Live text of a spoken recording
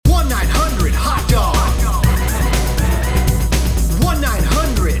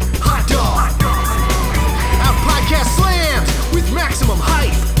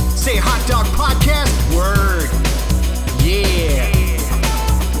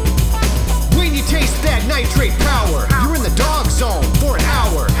Concentrate power. You're in the dog zone for an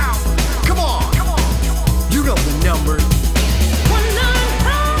hour. Come on. You know the number.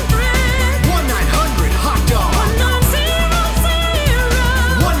 1-900 hot dog.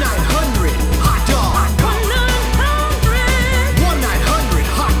 1-900 hot dog. 1-900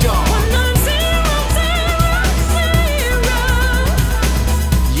 hot dog.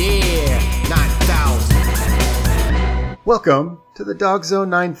 Yeah, 9,000. Welcome to the Dog Zone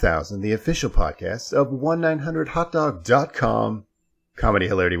 9000, the official podcast of 1-900hotdog.com comedy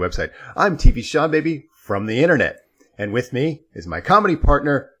hilarity website. I'm TV Seanbaby from the internet, and with me is my comedy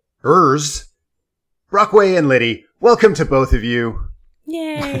partner, Brockway and Lydia. Welcome to both of you.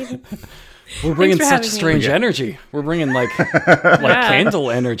 Yay. We're bringing such strange energy. We're bringing like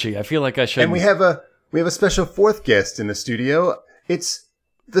candle energy. I feel like I should. And we have a special fourth guest in the studio. It's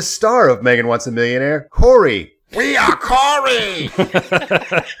the star of Megan Wants A Millionaire, Corey. We are Corey!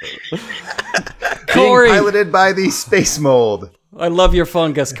 Corey! Being piloted by the space mold. I love your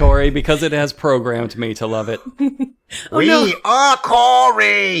fungus, Corey, because it has programmed me to love it. We are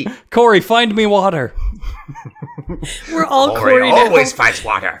Corey! Corey, find me water. We're all Corey now. Always finds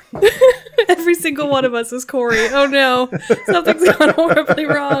water. Every single one of us is Corey. Oh no, something's gone horribly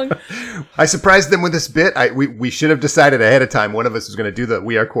wrong. I surprised them with this bit. We should have decided ahead of time one of us was going to do the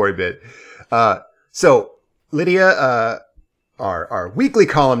We Are Corey bit. So, Lydia, our weekly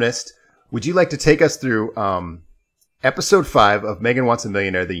columnist, would you like to take us through episode 5 of Megan Wants a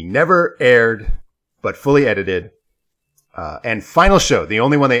Millionaire, the never aired but fully edited and final show, the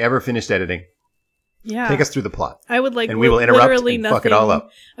only one they ever finished editing? Yeah. Take us through the plot. I would like, and we will interrupt and fuck it all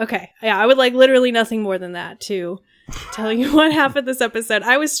up. Okay. Yeah, I would like literally nothing more than that to tell you what happened this episode.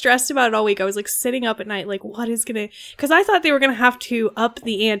 I was stressed about it all week. I was like sitting up at night, like, what is gonna? Because I thought they were gonna have to up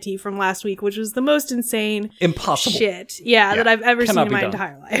the ante from last week, which was the most insane, impossible shit, that I've ever seen in my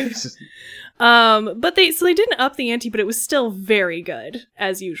entire life. But they didn't up the ante, but it was still very good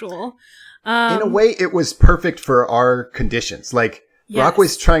as usual. In a way, it was perfect for our conditions. Like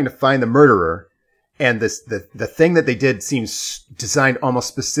Brockway's trying to find the murderer. And the thing that they did seems designed almost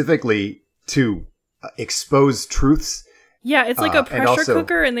specifically to expose truths. Yeah, it's like a pressure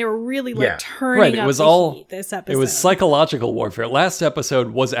cooker, and they were really turning up the heat this episode. It was psychological warfare. Last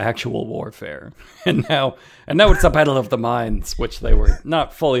episode was actual warfare, and now it's a battle of the minds, which they were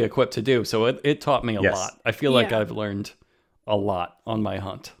not fully equipped to do. So it taught me a lot. I feel like I've learned a lot on my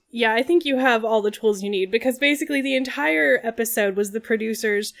hunt. Yeah, I think you have all the tools you need, because basically the entire episode was the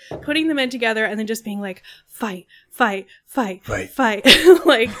producers putting the men together and then just being like, fight. Like,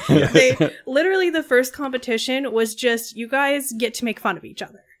 they literally, the first competition was just, you guys get to make fun of each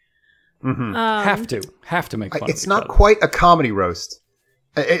other. Mm-hmm. Have to make fun of each other. It's not quite a comedy roast.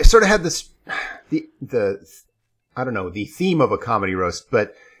 It sort of had this, the theme of a comedy roast,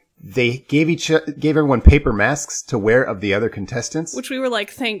 but they gave everyone paper masks to wear of the other contestants. Which we were like,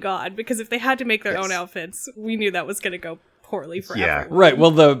 thank God, because if they had to make their own outfits, we knew that was going to go poorly for everyone. Right.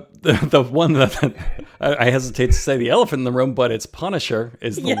 Well, the one that I hesitate to say the elephant in the room, but it's Punisher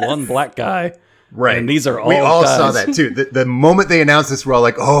is the one black guy. Right. And these are all We all guys. saw that too. The moment they announced this, we're all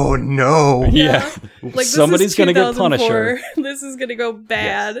like, oh no. Yeah. Like, somebody's going to get Punisher. This is going to go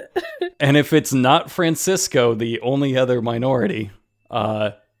bad. Yes. And if it's not Francisco, the only other minority,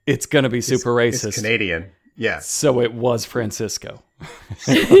 it's going to be super racist. It's Canadian. Yeah. So it was Francisco.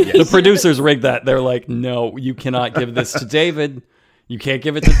 The producers rigged that. They're like, no, you cannot give this to David. You can't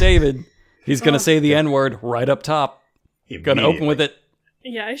give it to David. He's going to say the N-word right up top. Going to open with it.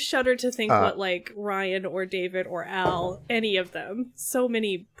 Yeah, I shudder to think what like Ryan or David or Al, any of them, so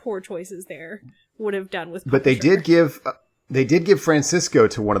many poor choices there, would have done with Punisher. But they did give Francisco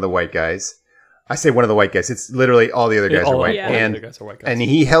to one of the white guys. I say one of the white guys. It's literally all the other guys are white. Yeah. And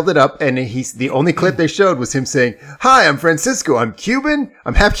he held it up, and the only clip they showed was him saying, "Hi, I'm Francisco. I'm Cuban.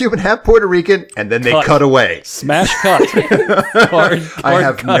 I'm half Cuban, half Puerto Rican." And then they cut away. Smash cut. I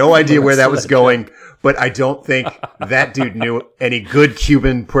have no idea where that was going, but I don't think that dude knew any good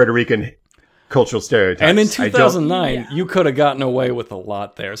Cuban, Puerto Rican cultural stereotypes. And in 2009, you could have gotten away with a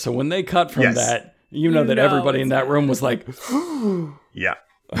lot there. So when they cut from that, that everybody in that room was like, yeah.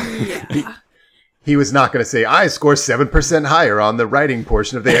 He was not going to say, I score 7% higher on the writing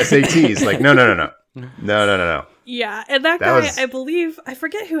portion of the SATs. Like, no. No. Yeah, and that guy, I believe, I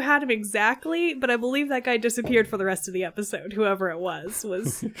forget who had him exactly, but I believe that guy disappeared for the rest of the episode. Whoever it was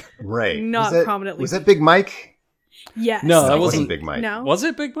right. Not prominently. Was that Big Mike? Yes. No, that wasn't Big Mike. No? Was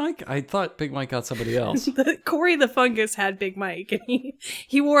it Big Mike? I thought Big Mike got somebody else. Corey the Fungus had Big Mike, and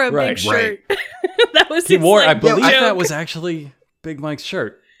he wore a big shirt. That was I believe that was actually Big Mike's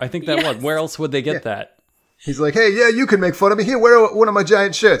shirt. I think that was. Where else would they get that? He's like, hey, yeah, you can make fun of me. Here, wear one of my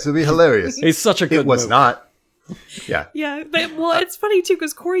giant shirts. It'll be hilarious. He's such a good It was move. not. Yeah. Yeah, but well, it's funny too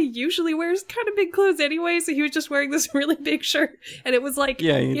because Corey usually wears kind of big clothes anyway, so he was just wearing this really big shirt, and it was like,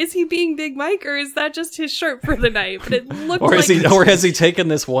 is he being Big Mike or is that just his shirt for the night? But it looked Or like has he taken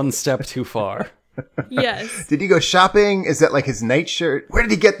this one step too far? Yes. Did he go shopping? Is that like his night shirt? Where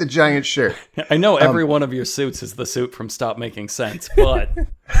did he get the giant shirt? I know every one of your suits is the suit from Stop Making Sense, but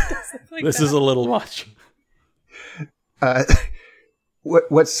this is a little much.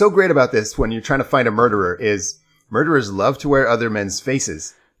 What's so great about this when you're trying to find a murderer is murderers love to wear other men's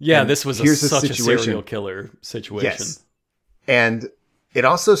faces. Yeah, And this was such a serial killer situation. Yes. And it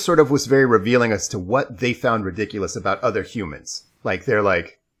also sort of was very revealing as to what they found ridiculous about other humans. Like, they're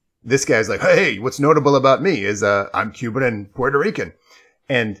like, this guy's like, hey, what's notable about me is I'm Cuban and Puerto Rican.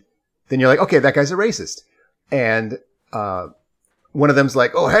 And then you're like, okay, that guy's a racist. And one of them's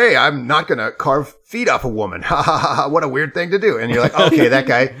like, oh, hey, I'm not going to carve feet off a woman. Ha ha ha ha, what a weird thing to do. And you're like, okay, that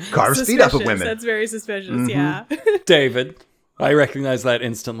guy carves feet off of women. That's very suspicious, yeah. David. I recognize that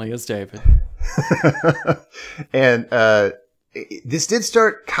instantly as David. And this did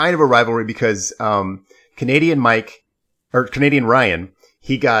start kind of a rivalry because Canadian Ryan,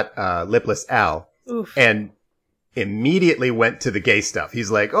 he got Lipless Al. Oof. And immediately went to the gay stuff.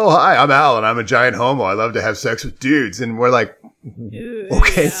 He's like, oh, hi, I'm Al, and I'm a giant homo. I love to have sex with dudes. And we're like,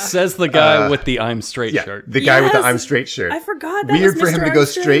 okay. Yeah. Says the guy with the I'm straight shirt. The guy with the Yes! I'm straight shirt. I forgot that Weird was for Mr. him to go I'm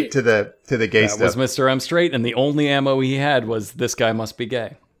straight to the gay That stuff. was Mr. I'm straight, and the only ammo he had was this guy must be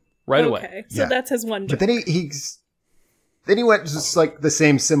gay. Right away. Okay, so Yeah. that's his one joke. But then he went just like the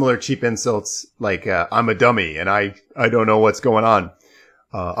same similar cheap insults, like I'm a dummy and I don't know what's going on.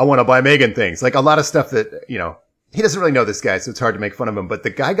 I want to buy Megan things, like a lot of stuff that he doesn't really know this guy, so it's hard to make fun of him. But the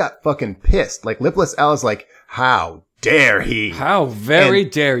guy got fucking pissed. Like Lipless Al is like, how dare he? How very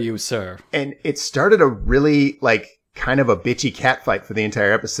dare you, sir? And it started a really like kind of a bitchy catfight for the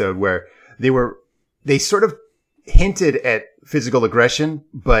entire episode where they sort of hinted at physical aggression,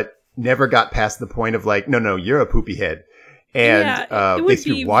 but never got past the point of like, no, you're a poopy head. And they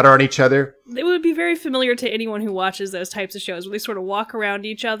threw water on each other. It would be very familiar to anyone who watches those types of shows where they sort of walk around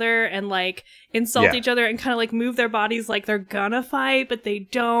each other and like insult each other and kind of like move their bodies like they're gonna fight, but they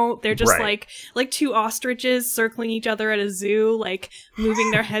don't. They're just Right. like two ostriches circling each other at a zoo, like moving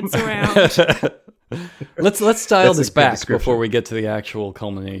their heads around. Let's dial That's a this good back description. before we get to the actual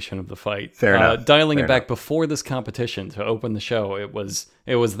culmination of the fight. Fair enough. Dialing Fair it back before this competition to open the show, it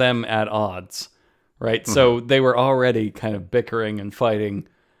was them at odds, right? So they were already kind of bickering and fighting,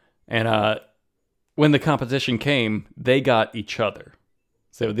 and when the competition came, they got each other.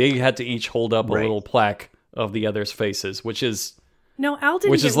 So they had to each hold up a Right. little plaque of the other's faces, which is No, Al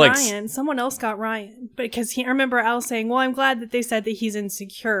didn't Which get is like- Ryan. Someone else got Ryan. Because I remember Al saying, well, I'm glad that they said that he's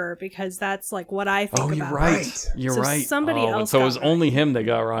insecure because that's like what I think you're about. Right. You're So right. somebody and else so it got was Ryan. only him that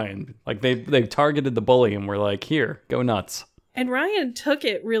got Ryan. Like they targeted the bully and were like, "Here, go nuts." And Ryan took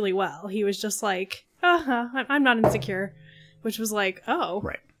it really well. He was just like, I'm not insecure. Which was like, oh,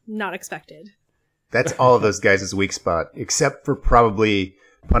 Right. not expected. That's all of those guys' weak spot, except for probably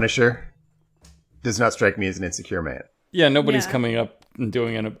Punisher. Does not strike me as an insecure man. Yeah, nobody's Yeah. coming up and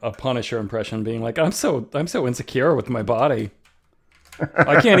doing a Punisher impression, being like, "I'm so insecure with my body.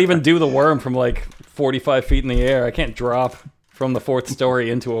 I can't even do the worm from like 45 feet in the air. I can't drop from the 4th story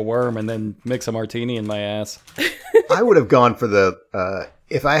into a worm and then mix a martini in my ass." I would have gone for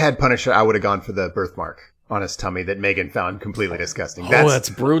if I had Punisher, I would have gone for the birthmark on his tummy that Megan found completely disgusting. That's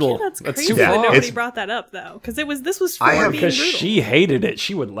brutal. That's That's crazy too that far. nobody It's- brought that up, though. Because this was for I have- being Because brutal. she hated it.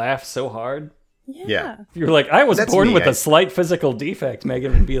 She would laugh so hard. Yeah. You're like, "I was That's born me. with a slight physical defect."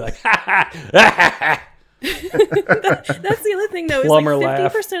 Megan would be like, "Ha ha." That's the other thing, though. Is Plumber like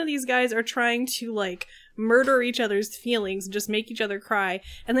laugh. 50% of these guys are trying to like murder each other's feelings and just make each other cry,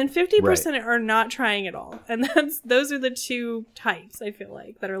 and then 50% are not trying at all. And those are the two types I feel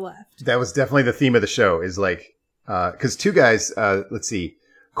like that are left. That was definitely the theme of the show. Is like because two guys. Let's see.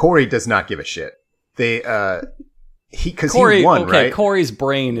 Corey does not give a shit. He won, right? Corey's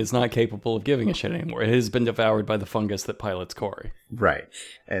brain is not capable of giving a shit anymore. It has been devoured by the fungus that pilots Corey. Right.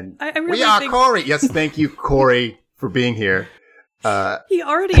 And I really we are think- Corey. Yes, thank you, Corey, for being here. He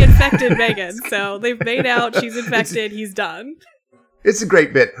already infected Megan, so they've made out. She's infected. He's done. It's a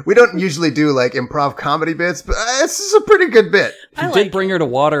great bit. We don't usually do like improv comedy bits, but this is a pretty good bit. He I did like bring her to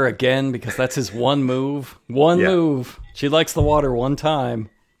water again because that's his one move. One Yeah. move. She likes the water one time.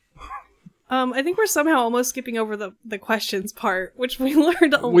 I think we're somehow almost skipping over the questions part, which we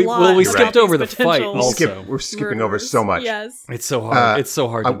learned a We lot. skipped about over these the fight potential also. We're skipping over murderers. so much. Yes. It's so hard. It's so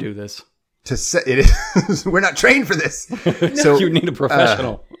hard to I- do this. To say it is, we're not trained for this. So You need a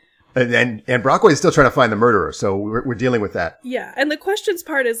professional. And Brockway is still trying to find the murderer, so we're dealing with that. Yeah, and the questions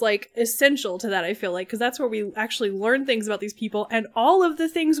part is like essential to that, I feel like, because that's where we actually learn things about these people, and all of the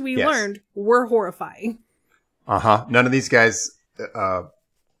things we learned were horrifying. None of these guys are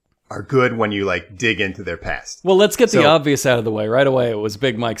good when you like dig into their past. Well, let's get the obvious out of the way. Right away, it was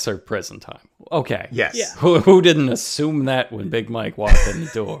Big Mike served prison time. Okay. Yes. Yeah. Who didn't assume that when Big Mike walked in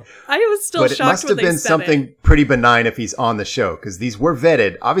the door? I was still shocked when they said it. But it must have been something pretty benign if he's on the show, because these were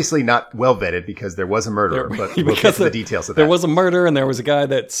vetted. Obviously not well vetted because there was a murderer, but we'll get to the details of that. There was a murder, and there was a guy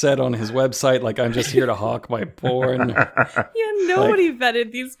that said on his website, like, I'm just here to hawk my porn. Yeah, nobody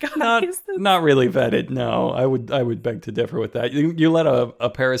vetted these guys. Not really vetted, no. I would beg to differ with that. You let a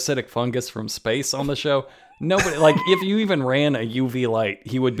parasitic fungus from space on the show? Nobody, like, if you even ran a UV light,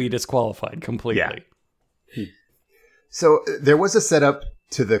 he would be disqualified completely. Yeah. So there was a setup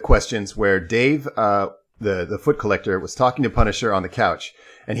to the questions where Dave, the foot collector, was talking to Punisher on the couch,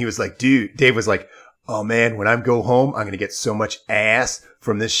 and he was like, Dave was like, oh man, when I go home, I'm going to get so much ass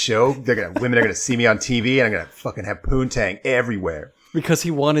from this show. Women are going to see me on TV, and I'm going to fucking have poontang everywhere. Because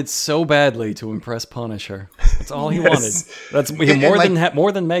he wanted so badly to impress Punisher. That's all he wanted. That's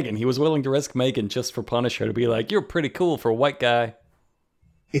more than Megan. He was willing to risk Megan just for Punisher to be like, you're pretty cool for a white guy.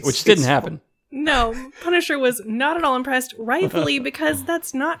 Which didn't happen. No, Punisher was not at all impressed, rightfully, because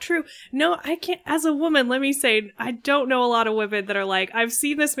that's not true. No, I can't, as a woman, let me say, I don't know a lot of women that are like, I've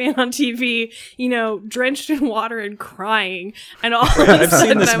seen this man on TV, drenched in water and crying, and all of a sudden I've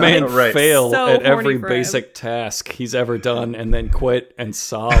seen this man fail so at every basic task he's ever done and then quit and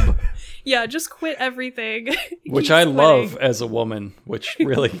sob. Yeah, just quit everything. Which I love as a woman, which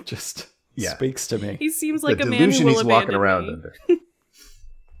really just speaks to me. He seems like the a man who will he's walking abandon around me. under.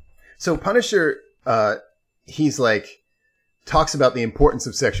 So Punisher, he's like, talks about the importance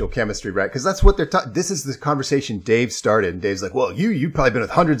of sexual chemistry, right? Because that's what they're this is the conversation Dave started. And Dave's like, well, you've probably been with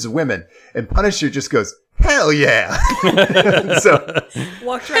hundreds of women. And Punisher just goes, hell yeah. So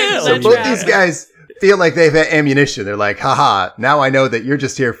walked right into that both trap. these guys feel like they've had ammunition. They're like, haha, now I know that you're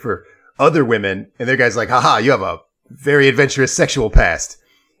just here for other women. And their guy's like, haha, you have a very adventurous sexual past.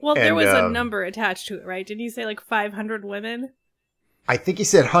 Well, there was a number attached to it, right? Did you say like 500 women? I think he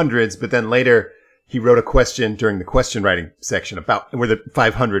said hundreds, but then later he wrote a question during the question writing section about where the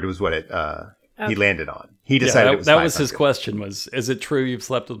 500 was what he landed on. He decided it was 500. That was his question was, is it true you've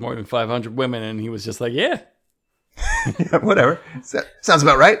slept with more than 500 women? And he was just like, yeah. Yeah, whatever. Sounds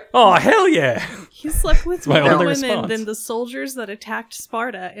about right. Oh, hell yeah. He slept with more women response. than the soldiers that attacked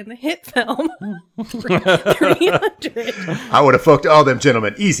Sparta in the hit film. 300. I would have fucked all them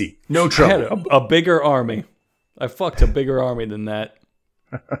gentlemen. Easy. No trouble. I had a bigger army. I fucked a bigger army than that.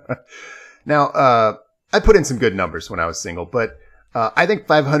 Now, I put in some good numbers when I was single, but I think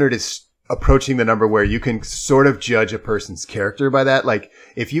 500 is approaching the number where you can sort of judge a person's character by that. Like,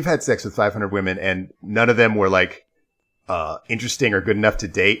 if you've had sex with 500 women and none of them were like interesting or good enough to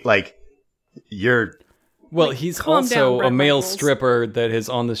date, like you're... Well, he's also a male stripper that is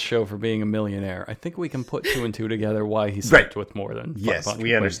on this show for being a millionaire. I think we can put two and two together why he slept with more than 500 Yes,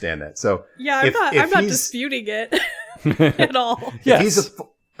 we understand that. So yeah, I'm not disputing it at all. If he's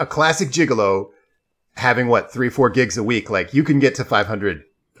a classic gigolo having 3-4 gigs a week, like you can get to 500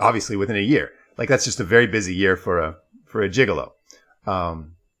 obviously within a year. Like that's just a very busy year for a gigolo.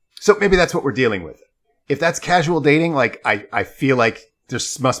 So maybe that's what we're dealing with. If that's casual dating, like I feel like there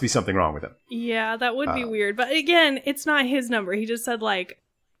must be something wrong with him. Yeah, that would be weird. But again, it's not his number. He just said like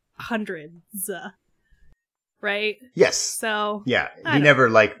hundreds. Right? Yes. So yeah, he never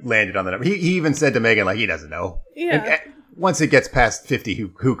landed on the number. He even said to Megan he doesn't know. Yeah. And once it gets past 50,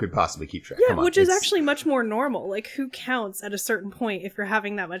 who could possibly keep track? Yeah, which is actually much more normal. Like, who counts at a certain point if you're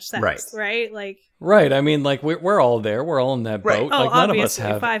having that much sex, right? Like, right. I mean, like we're all there. We're all in that boat. Oh, like none of us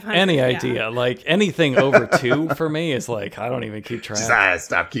have any idea. Like anything over 2 for me is like I don't even keep track.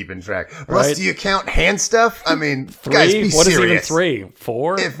 Stop keeping track. Plus, do you count hand stuff? I mean, 3? Guys, be what serious. Is even 3?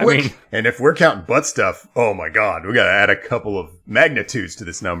 4? And if we're counting butt stuff, oh my God, we got to add a couple of magnitudes to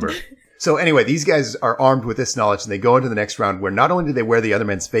this number. So anyway, these guys are armed with this knowledge, and they go into the next round where not only do they wear the other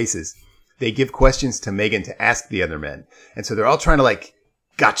men's faces, they give questions to Megan to ask the other men. And so they're all trying to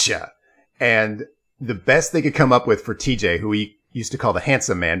gotcha. And the best they could come up with for TJ, who we used to call the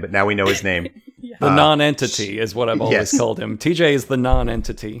handsome man, but now we know his name. The non-entity is what I've always called him. TJ is the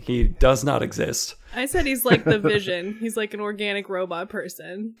non-entity. He does not exist. I said he's like the Vision. He's like an organic robot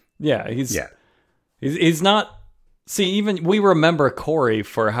person. Yeah, he's not... See, even we remember Corey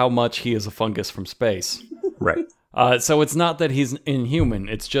for how much he is a fungus from space. Right. So it's not that he's inhuman.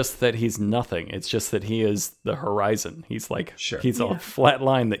 It's just that he's nothing. It's just that he is the horizon. He's he's a flat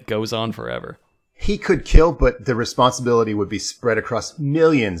line that goes on forever. he could kill, but the responsibility would be spread across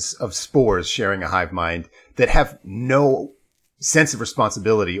millions of spores sharing a hive mind that have no sense of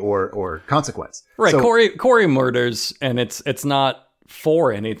responsibility or consequence. Right. So, Corey murders, and it's not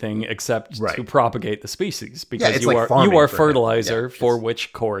for anything except to propagate the species, because you are fertilizer for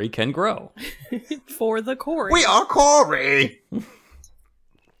which Corey can grow. For the Corey. We are Corey.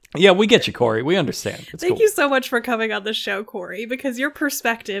 Yeah, we get you, Corey. We understand. It's Thank cool. you so much for coming on the show, Corey, because your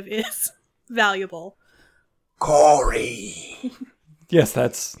perspective is valuable. Corey. Yes,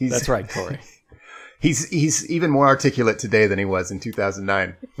 that's right, Corey. He's even more articulate today than he was in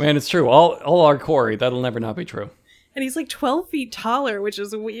 2009. Man, it's true. All our Corey, that'll never not be true. And he's like 12 feet taller, which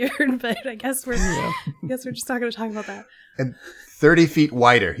is weird, but I guess we're just not going to talk about that. And 30 feet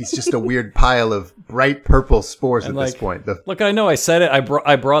wider. He's just a weird pile of bright purple spores at this point. Look, I know I said it.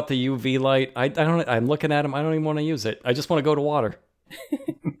 I brought the UV light. I'm looking at him. I don't even want to use it. I just want to go to water.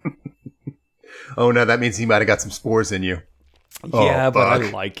 Oh no, that means he might have got some spores in you. Yeah, but I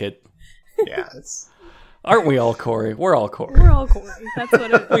like it. Yeah. Aren't we all Corey? We're all Corey. We're all Corey. That's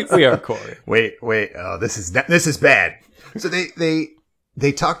what it is. We are Corey. Wait. Oh, this is bad. So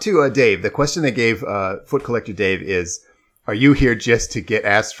they talked to Dave. The question they gave Foot Collector Dave is, "Are you here just to get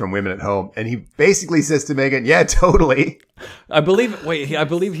asked from women at home?" And he basically says to Megan, "Yeah, totally." I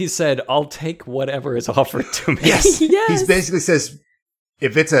believe he said, "I'll take whatever is offered to me." Yes. Yes. He basically says,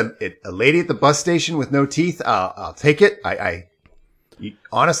 "If it's a lady at the bus station with no teeth, I'll take it."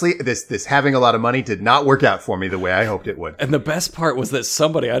 Honestly, this having a lot of money did not work out for me the way I hoped it would. And the best part was that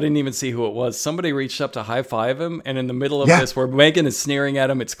I didn't even see who it was, somebody reached up to high five him, and in the middle of this, where Megan is sneering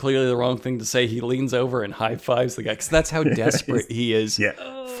at him, it's clearly the wrong thing to say, he leans over and high fives the guy, because that's how desperate he is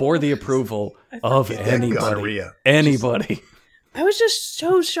for the approval of anybody. Anybody. I was just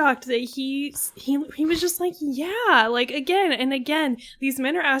so shocked that he was just like, yeah, like again and again, these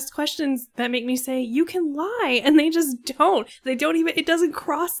men are asked questions that make me say, you can lie, and they just don't. They don't even, it doesn't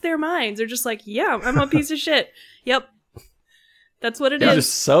cross their minds. They're just like, yeah, I'm a piece of shit. Yep. That's what it is.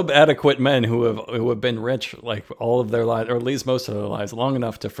 Just sub-adequate men who have been rich like all of their lives, or at least most of their lives, long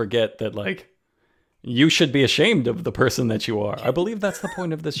enough to forget that like you should be ashamed of the person that you are. I believe that's the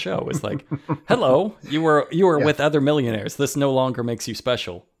point of this show. Is like, hello, you were with other millionaires. This no longer makes you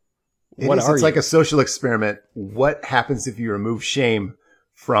special. It's like a social experiment. What happens if you remove shame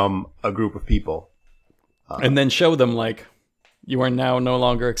from a group of people? And then show them like, you are now no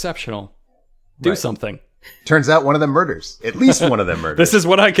longer exceptional. Do something. Turns out one of them murders. At least one of them murders. This is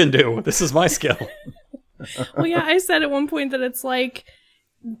what I can do. This is my skill. Well, yeah, I said at one point that it's like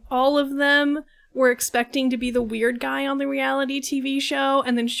all of them were expecting to be the weird guy on the reality TV show,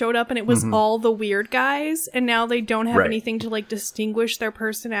 and then showed up and it was all the weird guys, and now they don't have anything to like distinguish their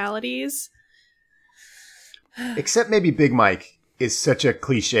personalities. Except maybe Big Mike is such a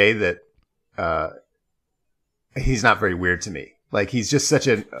cliche that he's not very weird to me. Like, he's just such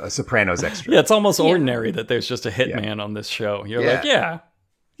a Sopranos extra. Yeah, it's almost ordinary that there's just a hitman on this show. You're like, yeah,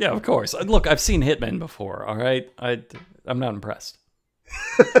 of course. Look, I've seen hitmen before, all right? I'm not impressed.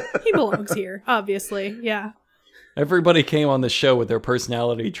 He belongs here, obviously. Yeah. Everybody came on this show with their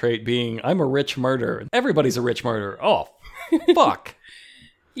personality trait being, I'm a rich murderer. Everybody's a rich murderer. Oh, fuck.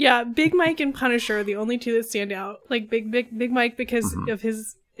 Yeah, Big Mike and Punisher are the only two that stand out. Like Big Mike because of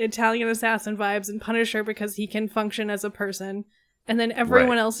his Italian assassin vibes, and Punisher because he can function as a person. And then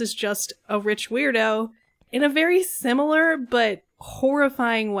everyone else is just a rich weirdo in a very similar but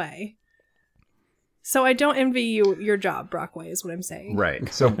horrifying way. So I don't envy your job, Brockway, is what I'm saying.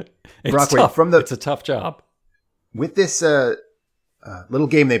 Right. So, Brockway, it's a tough job. With this little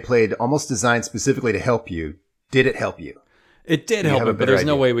game they played, almost designed specifically to help you, did it help you? It did help me, but there's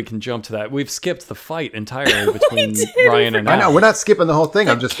no way we can jump to that. We've skipped the fight entirely between Ryan and Al. I know, we're not skipping the whole thing.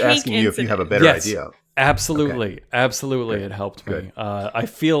 I'm just asking you if you have a better idea. Absolutely. Okay. Absolutely, it helped me. I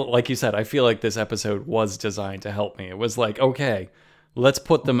feel, like you said, like this episode was designed to help me. It was like, okay, let's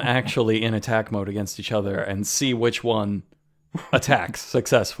put them actually in attack mode against each other and see which one attacks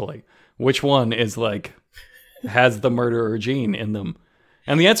successfully. Which one is like, has the murderer gene in them.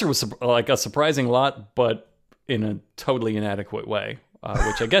 And the answer was like a surprising lot, but in a totally inadequate way,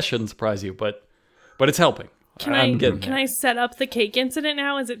 which I guess shouldn't surprise you, but it's helping. Can I set up the cake incident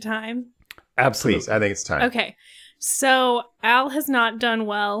now? Is it time? Absolutely. Please, I think it's time. Okay. So Al has not done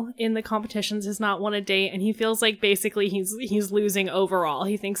well in the competitions, has not won a date, and he feels like basically he's losing overall.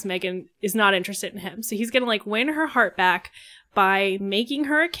 He thinks Megan is not interested in him. So he's going to like win her heart back by making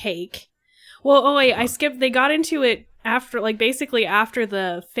her a cake. Well, oh wait, I skipped. They got into it after, like basically after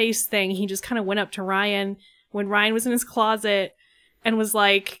the face thing, he just kind of went up to Ryan when Ryan was in his closet and was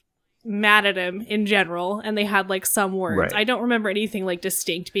like, mad at him in general, and they had like some words. Right. I don't remember anything like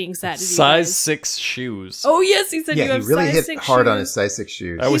distinct being said. Size 6 shoes. Oh yes, he said you Yeah, have he really size hit 6 hard shoes. on his size 6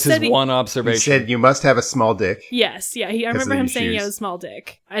 shoes. That was his said one He observation. said you must have a small dick. Yes, yeah. I remember of him these saying he shoes. had a small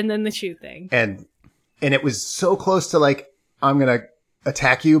dick, and then the shoe thing. And it was so close to like, I'm going to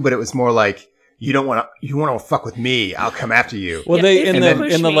attack you, but it was more like, you want to fuck with me. I'll come after you. Well, Yeah, they if in you the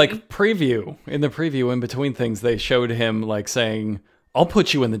push in the me. like preview in between things, they showed him like saying, "I'll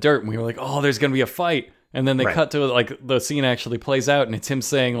put you in the dirt," and we were like, "Oh, there's gonna be a fight." And then they Right. cut to like the scene actually plays out, and it's him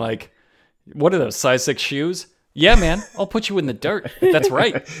saying like, "What are those size 6 shoes?" Yeah, man, I'll put you in the dirt. That's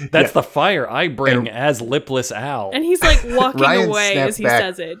right. That's the fire I bring as Lipless Al. And he's like walking Ryan away snapped as he back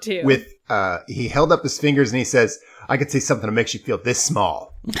says it too. With he held up his fingers and he says, "I could say something that makes you feel this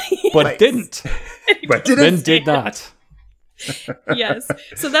small," but didn't. but Then didn't. did not. Yes.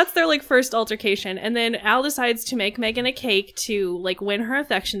 So that's their like first altercation, and then Al decides to make Megan a cake to like win her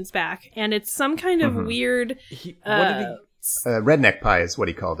affections back, and it's some kind of weird. What did he? Redneck pie is what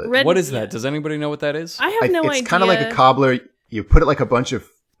he called it. What is that? Does anybody know what that is? I have no idea. It's kind of like a cobbler. You put it like a bunch of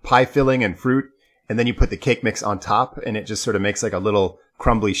pie filling and fruit, and then you put the cake mix on top, and it just sort of makes like a little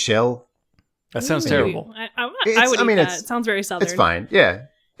crumbly shell. That sounds terrible. I It's- would I mean, eat that. it's- It sounds very southern. It's fine. Yeah.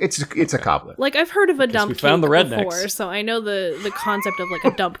 It's a cobbler. Like I've heard of a dump we cake found the rednecks. before, so I know the concept of like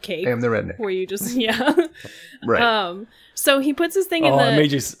a dump cake. I am the redneck. Where you just Right. So he puts his thing in Oh, the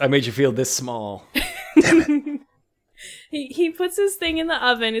I made you feel this small. he puts his thing in the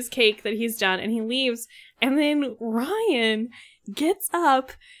oven, his cake that he's done, and he leaves. And then Ryan gets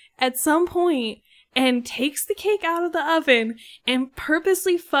up at some point and takes the cake out of the oven and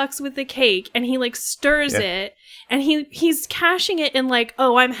purposely fucks with the cake, and he like stirs it, and he's cashing it in like,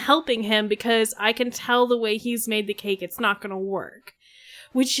 oh, I'm helping him because I can tell the way he's made the cake it's not gonna work,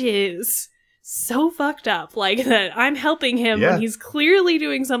 which is so fucked up. Like that I'm helping him when he's clearly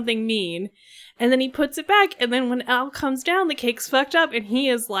doing something mean, and then he puts it back, and then when Al comes down, the cake's fucked up, and he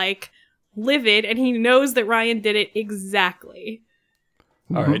is like livid, and he knows that Ryan did it exactly.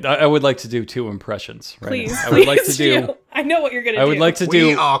 All right, I would like to do 2 impressions. Right Please, now. I would like to do. I know what you're gonna do. I would like to We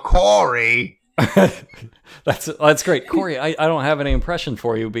do. are Corey. That's great, Corey. I don't have any impression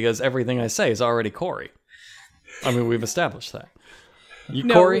for you because everything I say is already Corey. I mean, we've established that.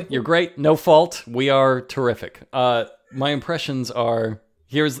 Corey, you're great. No fault. We are terrific. My impressions are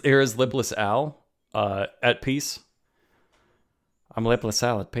here's Lipless Al at peace. I'm Lipless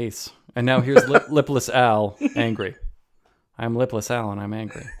Al at peace, and now here's Lipless Al angry. I'm Lipless Al and I'm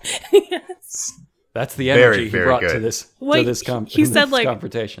angry. Yes. That's the energy Very he brought good. to this Wait, he said, this like,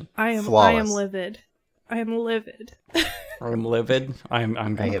 confrontation. I am Flawless. livid. I am livid. I'm livid. I'm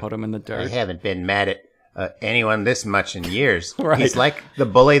going to put him in the I dirt. haven't been mad at anyone this much in years. Right. He's like the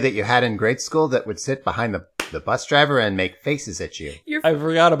bully that you had in grade school that would sit behind the bus driver and make faces at you. I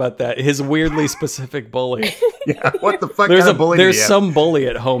forgot about that. His weirdly specific bully. Yeah, what the fuck There's kind of bully do you there's have? some bully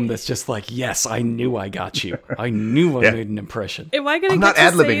at home that's just like, yes, I knew I got you. I knew I Yeah. made an impression. Am I gonna I'm get not to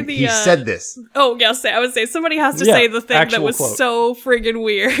ad say libbing. the? He said this. Oh, yes. I would say somebody has to Yeah, say the thing that actual was quote. so friggin'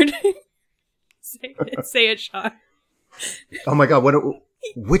 weird. Say it, Sean. Oh my god,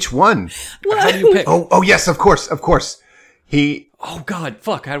 which one? How do you pick? Oh yes, of course. He Oh God,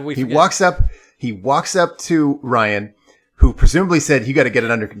 fuck! How do we? He forget? walks up to Ryan, who presumably said, "You got to get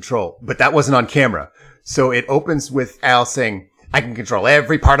it under control," but that wasn't on camera. So it opens with Al saying, "I can control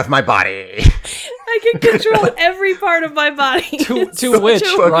every part of my body." I can control every part of my body. To It's such which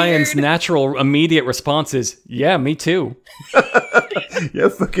a Ryan's weird- natural immediate response is, "Yeah, me too." Yeah,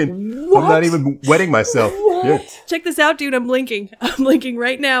 fucking. I'm not even wetting myself. Yeah. Check this out, dude. I'm blinking. I'm blinking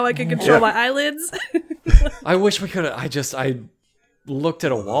right now. I can control my eyelids. I wish we could. I looked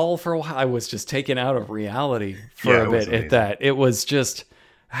at a wall for a while. I was just taken out of reality for Yeah, a it was bit at amazing. that. It was just,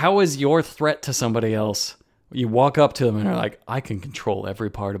 how is your threat to somebody else? You walk up to them and are like, I can control every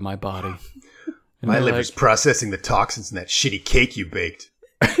part of my body. And My they're liver's like- processing the toxins in that shitty cake you baked.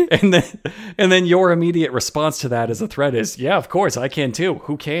 and then your immediate response to that as a threat is, yeah, of course, I can too.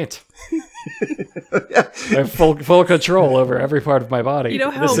 Who can't? I have full control over every part of my body. You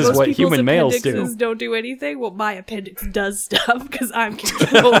know how this is most what people's human males appendixes do. don't do anything? Well, my appendix does stuff because I'm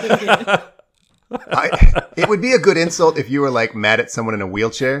controlling it. It would be a good insult if you were like mad at someone in a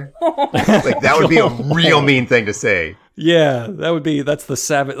wheelchair. Like that would be a real mean thing to say. Yeah, that's the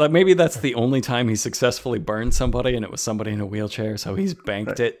savage. Like maybe that's the only time he successfully burned somebody, and it was somebody in a wheelchair. So he's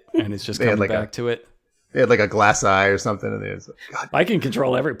banked it, and it's just They had coming like back to it. They had like a glass eye or something, and it's like, God, I can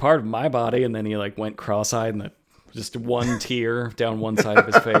control every part of my body, and then he like went cross-eyed, and just one tear down one side of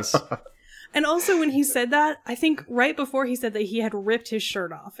his face. And also when he said that, I think right before he said that he had ripped his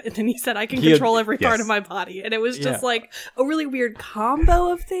shirt off. And then he said, I can control every part of my body. And it was just like a really weird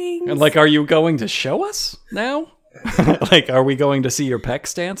combo of things. And like, are you going to show us now? Like, are we going to see your pec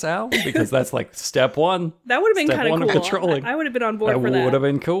stance, Al? Because that's like step one. That would have been kind of cool. Controlling. I would have been on board for that. That would have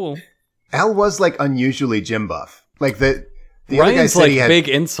been cool. Al was like unusually gym buff. Like the Ryan's other guy said like he had big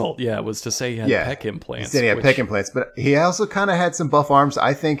insult. Yeah, was to say he had pec implants. He said he had pec implants, but he also kind of had some buff arms.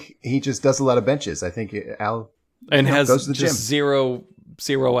 I think he just does a lot of benches. I think Al has goes to the just gym.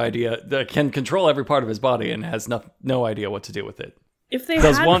 zero idea. Can control every part of his body and has no idea what to do with it. If they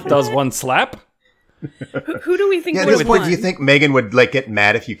does one slap? Who do we think? At this point, do you think Megan would like get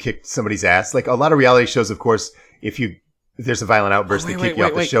mad if you kicked somebody's ass? Like a lot of reality shows, of course, if there's a violent outburst, they kick you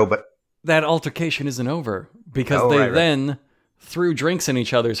off the show. But that altercation isn't over because they then threw drinks in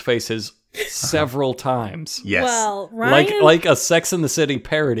each other's faces several times. Yes. Well, Ryan... like a Sex and the City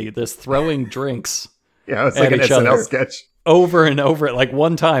parody, this throwing drinks it's like an SNL sketch. Over and over, like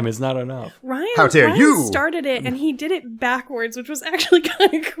one time is not enough. How dare you? Started it and he did it backwards, which was actually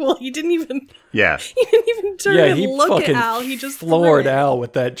kind of cool. He didn't even turn and look at Al. He just floored Al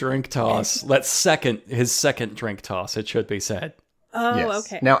with that drink toss. His second drink toss, it should be said. Oh, yes.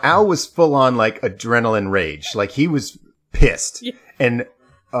 Okay. Now Al was full on like adrenaline rage. Like he was pissed. Yeah. And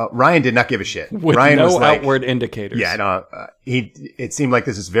Ryan did not give a shit. With Ryan no was like, outward indicators. Yeah, no. It seemed like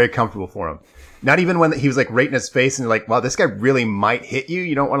this was very comfortable for him. Not even when he was like right in his face and like, wow, this guy really might hit you.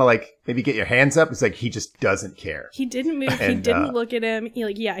 You don't want to like maybe get your hands up. It's like he just doesn't care. He didn't move. He didn't look at him.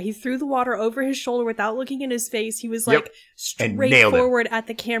 He threw the water over his shoulder without looking in his face. He was like straight forward at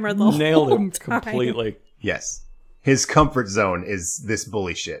the camera the nailed whole him time. Completely. Yes. His comfort zone is this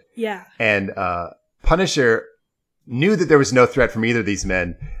bully shit. Yeah. And Punisher knew that there was no threat from either of these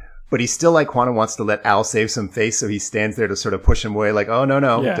men. But he still wants to let Al save some face, so he stands there to sort of push him away, like, oh, no,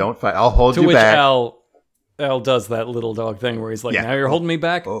 don't fight. I'll hold you back. To which Al does that little dog thing where he's like, now you're holding me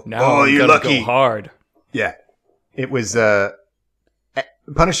back? Now I'm you're gonna lucky. Go hard. Yeah. It was,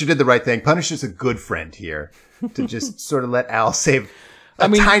 Punisher did the right thing. Punisher's a good friend here to just sort of let Al save a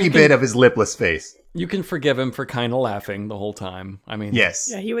tiny bit of his lipless face. You can forgive him for kind of laughing the whole time. I mean, yes.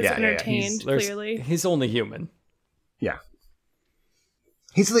 Yeah, he was entertained, clearly. He's only human. Yeah.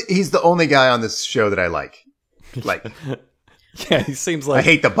 He's the only guy on this show that I like. Yeah, he seems like... I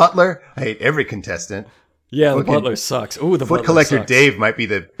hate the butler. I hate every contestant. Yeah, the butler sucks. Ooh, the Foot Collector Dave might be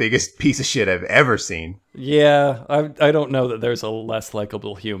the biggest piece of shit I've ever seen. Yeah, I don't know that there's a less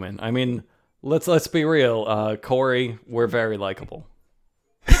likable human. I mean, let's be real. Corey, we're very likable.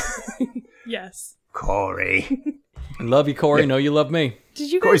 Yes. Corey. I love you, Corey. Know you love me.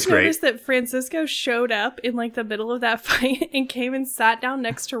 Did you guys notice that Francisco showed up in like the middle of that fight and came and sat down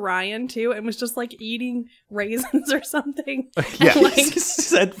next to Ryan too and was just like eating raisins or something? Yeah. And, he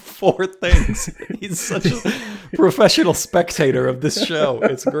said 4 things. He's such a professional spectator of this show.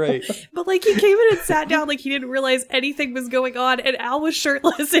 It's great. But like he came in and sat down like he didn't realize anything was going on and Al was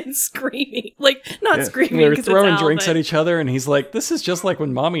shirtless and screaming. Like not screaming. They were throwing drinks at each other and he's like, this is just like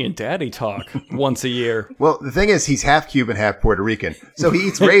when mommy and daddy talk once a year. Well, the thing is he's half Cuban, half Puerto Rican. So he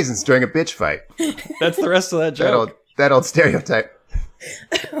eats raisins during a bitch fight. That's the rest of that joke. That old stereotype.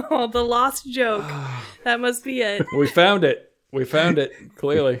 Oh, the lost joke. That must be it. We found it.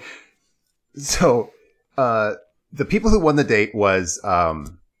 Clearly. So, the people who won the date was,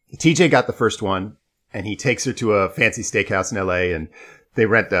 TJ got the first one, and he takes her to a fancy steakhouse in LA, and they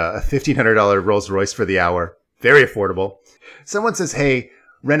rent a $1,500 Rolls Royce for the hour. Very affordable. Someone says, hey,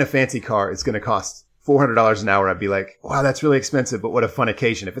 rent a fancy car. It's going to cost $400 an hour. I'd be like, wow, that's really expensive, but what a fun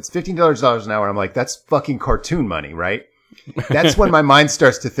occasion. If it's $15 an hour, I'm like, that's fucking cartoon money, right? That's when my mind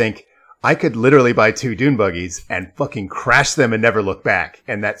starts to think, I could literally buy 2 dune buggies and fucking crash them and never look back.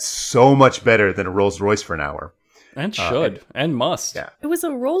 And that's so much better than a Rolls Royce for an hour. And and must. Yeah. It was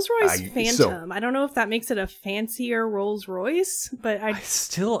a Rolls Royce Phantom. I don't know if that makes it a fancier Rolls Royce, but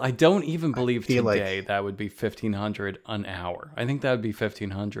I don't even believe today that would be $1,500 an hour. I think that would be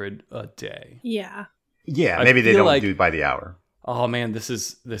 $1,500 a day. Yeah. Yeah, maybe they don't do it by the hour. Oh man, this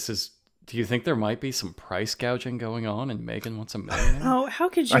is. Do you think there might be some price gouging going on in Megan Wants a Millionaire? Oh, how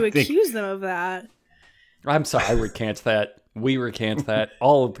could you accuse them of that? I'm sorry, I recant that. We recant that.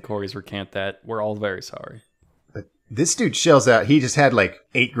 All of the Coreys recant that. We're all very sorry. But this dude shells out. He just had like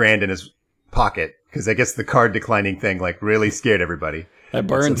 $8,000 in his pocket because I guess the card declining thing like really scared everybody. That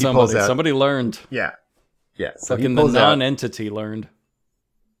burned somebody. Somebody learned. Yeah. Yeah. So fucking the non-entity learned.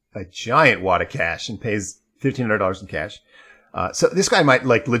 A giant wad of cash and pays $1,500 in cash. So this guy might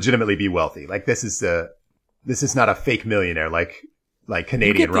like legitimately be wealthy. Like this is not a fake millionaire like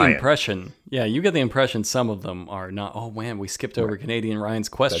Canadian Ryan. Yeah, you get the impression some of them are not. Oh man, we skipped over Canadian Ryan's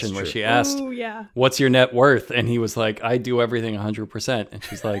question where she asked, "What's your net worth?" And he was like, "I do everything 100%." And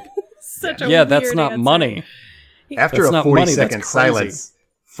she's like, Such a "Yeah, that's weird not answer. money." After That's a not 40-second that's silence,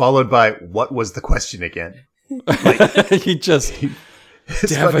 followed by, what was the question again? He just His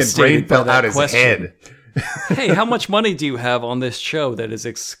fucking brain devastated by fell that out his question. head. Hey, how much money do you have on this show that is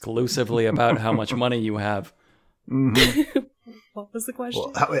exclusively about how much money you have? What was the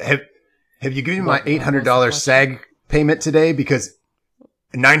question? Well, have you given me my $800 SAG payment today? Because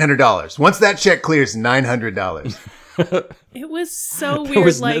 $900. Once that check clears, $900. It was so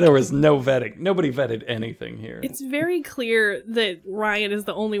weird. There was no vetting. Nobody vetted anything here. It's very clear that Ryan is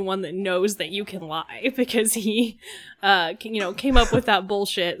the only one that knows that you can lie because he, came up with that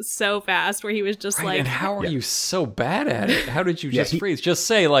bullshit so fast where he was just like, and how are you so bad at it? How did you just freeze? Just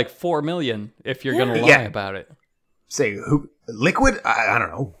say like 4 million if you're going to lie about it. Say, liquid? I don't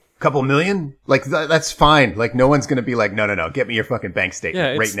know. Couple million? Like, that's fine. Like, no one's going to be like, no, get me your fucking bank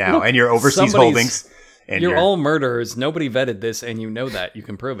statement right now. Look, and your overseas holdings. And you're all murderers. Nobody vetted this, and you know that. You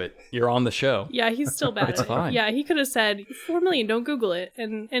can prove it. You're on the show. Yeah, he's still bad at it. Fine. Yeah, he could have said 4 million, don't Google it.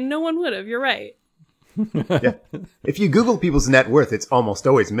 And no one would have. You're right. Yeah. If you Google people's net worth, it's almost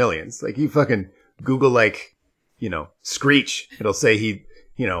always millions. Like, you fucking Google, like, Screech. It'll say he,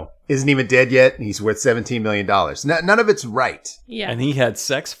 isn't even dead yet, and he's worth $17 million. None of it's right. Yeah. And he had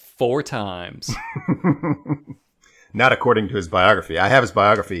sex 4 times. Not according to his biography. I have his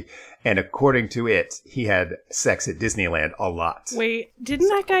biography, and according to it, he had sex at Disneyland a lot. Wait, didn't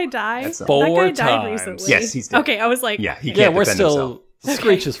that guy die? That's that 4 guy died times. recently. Yes, he's dead. Okay, I was like... Yeah, he Yeah, can't we're defend still... himself.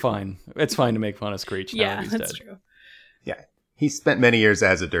 Screech is fine. It's fine to make fun of Screech now Yeah, that he's that's dead. true. Yeah, he spent many years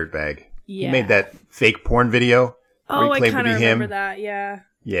as a dirtbag. Yeah. He made that fake porn video where Oh, he I claimed kind to of be him. remember that, yeah.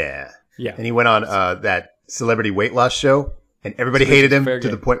 Yeah. Yeah. And he went on that celebrity weight loss show, and everybody hated him to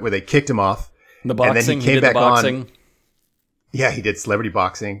the point where they kicked him off. The boxing, and then he came did back the boxing. on. Yeah, he did celebrity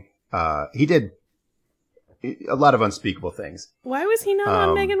boxing. He did a lot of unspeakable things. Why was he not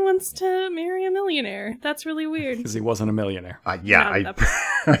on Megan Wants to Marry a Millionaire? That's really weird. Because he wasn't a millionaire.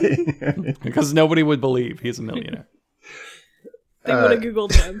 Because nobody would believe he's a millionaire. They would have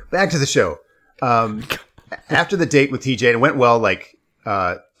Googled him. Back to the show. After the date with TJ, and it went well. Like,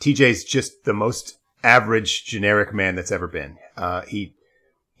 TJ's just the most average generic man that's ever been.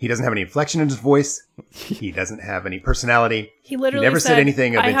 He doesn't have any inflection in his voice. He doesn't have any personality. He literally never said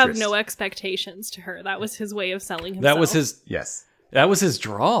anything of I have interest. no expectations to her. That was his way of selling himself. That was his... Yes. That was his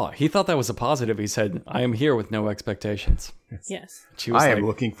draw. He thought that was a positive. He said, I am here with no expectations. Yes. She was I am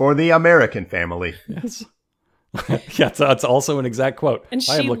looking for the American family. Yes. Yeah, that's also an exact quote. And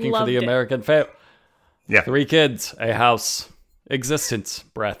I am she looking for loved the it. American family. Yeah. 3 kids, a house, existence,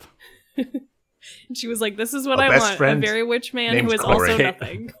 breath. And she was like, this is what A I best want. friend A very rich man named who is Corey. also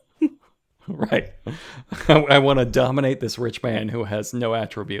nothing. Right. I want to dominate this rich man who has no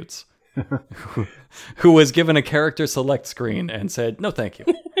attributes. Who was given a character select screen and said, no, thank you.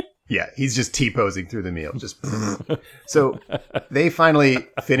 Yeah, he's just T-posing through the meal. Just So they finally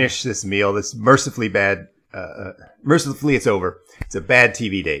finish this meal, this mercifully bad, mercifully it's over. It's a bad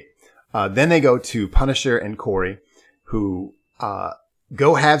TV date. Then they go to Punisher and Corey, who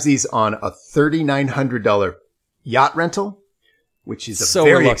go halvesies on a $3,900 yacht rental, which is So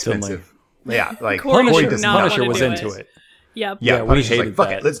very reluctantly. expensive. Yeah, like Corey Corey did does not not. Punisher wanna was do into it. it. Yep. Yeah, we Punisher's hated like, fuck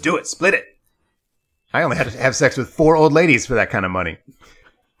that. it, let's do it, split it. I only had to have sex with 4 old ladies for that kind of money.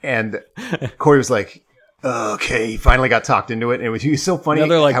 And Corey was like, okay, he finally got talked into it. And it was so funny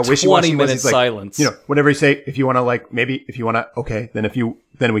Another like how 20 wishy-washy he was. minute He's like, silence. whatever you say, if you want to like, maybe if you want to, okay,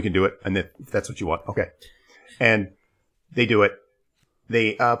 then we can do it. And if that's what you want, okay. And they do it.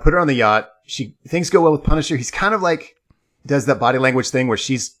 They put her on the yacht. Things go well with Punisher. He's kind of like, does that body language thing where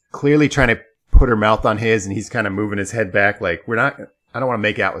she's clearly trying to put her mouth on his and he's kind of moving his head back like, I don't want to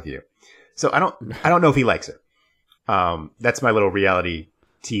make out with you. So I don't know if he likes her. That's my little reality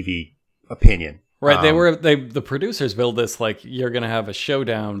TV opinion. Right. The producers build this like you're going to have a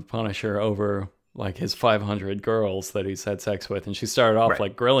showdown with Punisher over like his 500 girls that he's had sex with. And she started off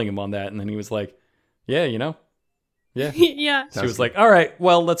like grilling him on that. And then he was like, yeah, yeah. Yeah. She was like, all right,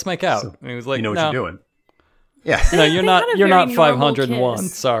 well, let's make out. And he was like, You know what no. you're doing. Yeah. No, They you're had a not very 501. normal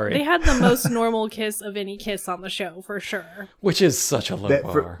kiss. Sorry. They had the most normal kiss of any kiss on the show, for sure. Which is such a low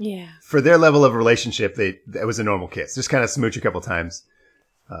bar. Yeah. For their level of relationship, that was a normal kiss. Just kind of smooch a couple times.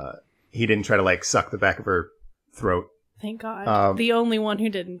 He didn't try to like suck the back of her throat. Thank God. The only one who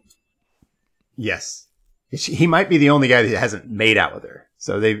didn't. Yes. He might be the only guy that hasn't made out with her.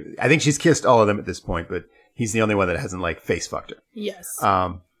 So I think she's kissed all of them at this point, but he's the only one that hasn't like face fucked her. Yes.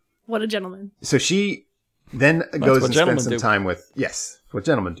 What a gentleman. So she then goes what and spends gentlemen some do. time with what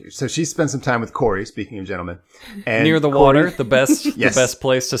gentlemen do. So she spends some time with Corey. Speaking of gentlemen, and Near the Corey- water, the best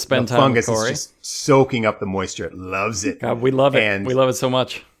place to spend the time with fungus is Corey. just soaking up the moisture. It loves it. God, we love it. And- We love it so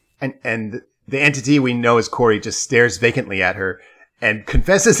much. And the entity we know as Corey just stares vacantly at her and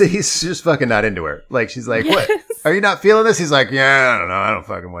confesses that he's just fucking not into her. Like, she's like, Yes. what? Are you not feeling this? He's like, yeah, I don't know. I don't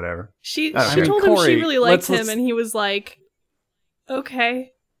fucking whatever. She I mean, told him she Corey, really liked let's- him, and he was like,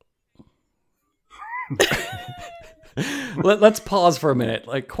 okay. Let's pause for a minute.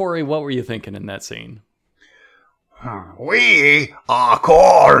 Like, Corey, what were you thinking in that scene? We are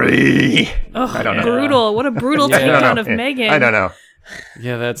Corey. Oh, I don't know. brutal. What a brutal Yeah. take I don't on know. of Megan. I don't know.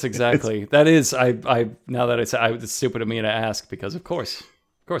 Yeah, that's exactly. That is, I now that it's stupid of me to ask because, of course.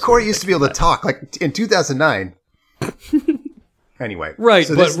 Corey used to be able to talk like in 2009. Anyway. Right,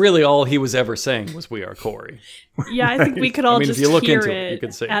 so but this- really all he was ever saying was, we are Corey. Yeah, I think we could all I mean, if just you look hear into it, you it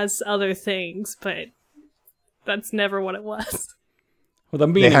could see. as other things, but that's never what it was. Well, the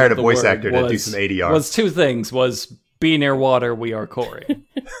meaning hired of a the voice word actor to do was- some ADR. Was two things, was be near water, we are Corey.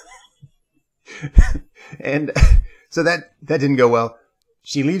 And so that didn't go well.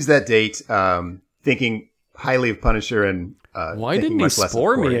 She leaves that date thinking highly of Punisher and Why thinking didn't he much less of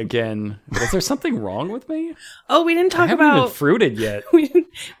spore me Corey. again? Was there something wrong with me? Oh, we didn't I talk haven't even about fruited yet. we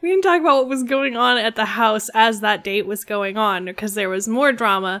didn't talk about what was going on at the house as that date was going on, because there was more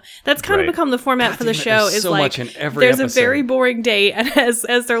drama. That's kind Right. of become the format for the damn it, show. there's Is so like much in every there's episode. a very boring date, and as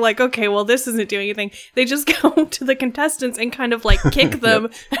they're like, okay, well, this isn't doing anything. They just go to the contestants and kind of like kick them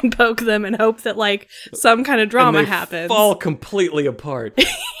and poke them and hope that like some kind of drama And they happens. fall completely apart.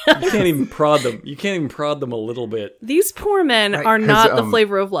 You can't even prod them. You can't even prod them a little bit. These poor men Right, are 'cause, not the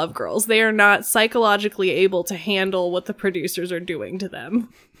flavor of love girls. They are not psychologically able to handle what the producers are doing to them.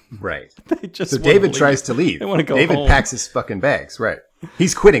 Right. They just So wanna David leave. tries to leave. They wanna go David home. packs his fucking bags. Right.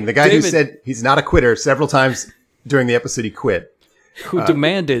 He's quitting. The guy who David- said he's not a quitter several times during the episode, he quit. Who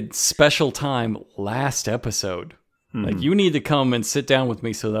demanded special time last episode. Like, you need to come and sit down with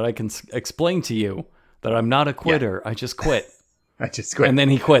me so that I can explain to you that I'm not a quitter. I just quit. I just quit. And then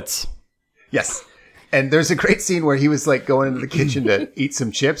he quits. Yes. And there's a great scene where he was like going into the kitchen to eat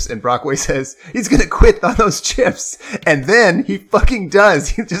some chips, and Brockway says he's going to quit on those chips. And then he fucking does.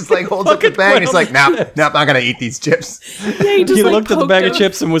 He just like holds up the Fucking bag and he's quit like, on nope, I'm not going to eat these chips. Yeah, he just He like, looked at the poked bag of him.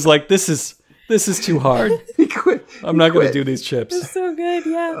 chips and was like, this is too hard. He quit. I'm not going to do these chips. So good,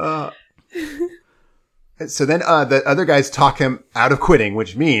 yeah. So then the other guys talk him out of quitting,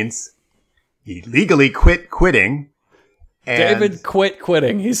 which means he legally quit quitting. And David quit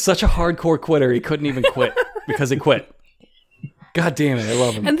quitting. He's such a hardcore quitter. He couldn't even quit because he quit. God damn it. I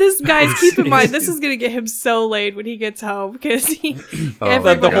love him. And this, guys, keep in mind, this is going to get him so laid when he gets home, because the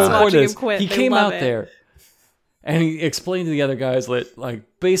everybody's whole point watching is him quit. he They came love out it. there and he explained to the other guys that, like,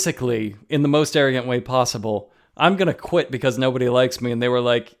 basically in the most arrogant way possible, I'm going to quit because nobody likes me. And they were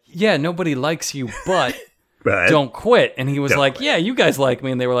like, yeah, nobody likes you, but don't quit. And he was Don't like, quit. yeah, you guys like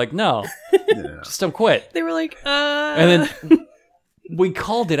me. And they were like, no, just don't quit. They were like, And then we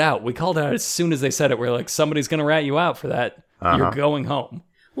called it out. We called it out as soon as they said it. We are like, somebody's going to rat you out for that. You're going home.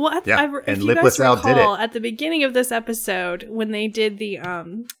 Well, Yeah, if and you Lipless guys Al did recall, it. at the beginning of this episode, when they did the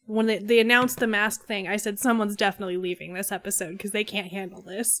when they announced the mask thing, I said someone's definitely leaving this episode because they can't handle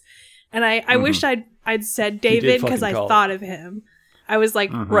this. And I wished I'd said David because I fucking call thought of him. I was like,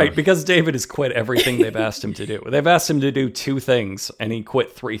 Right, because David has quit everything they've asked him to do. They've asked him to do 2 things, and he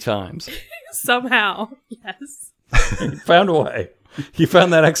quit 3 times. somehow, yes, He found a way. He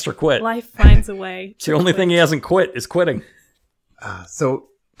found that extra quit. life finds a way. The only thing he hasn't quit is quitting. So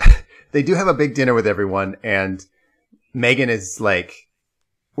they do have a big dinner with everyone, and Megan is like,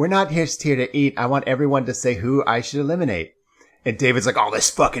 we're not just here to eat. I want everyone to say who I should eliminate. And David's like, oh, this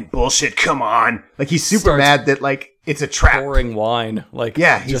fucking bullshit. Come on. Like, he's super Starts mad that, like, it's a trap. Pouring wine. Like,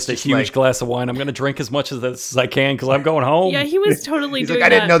 Yeah, he's just a just huge like- glass of wine. I'm going to drink as much of this as I can because I'm going home. Yeah, he was totally He's doing like, I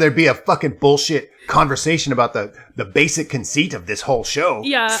didn't know that. there'd be a fucking bullshit conversation about the basic conceit of this whole show.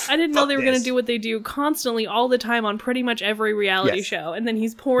 Yeah, I didn't know Fuck they were going to this. do what they do constantly all the time on pretty much every reality Yes. show. And then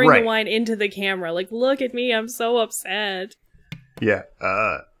he's pouring Right. the wine into the camera. Like, look at me, I'm so upset. Yeah.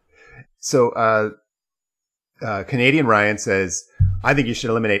 So Canadian Ryan says, I think you should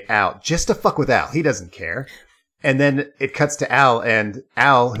eliminate Al just to fuck with Al. He doesn't care. And then it cuts to Al, and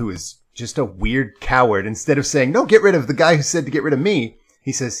Al, who is just a weird coward, instead of saying, no, get rid of the guy who said to get rid of me,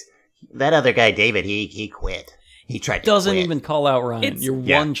 he says, that other guy, David, he quit. He tried to Doesn't quit. even call out Ryan. It's- Your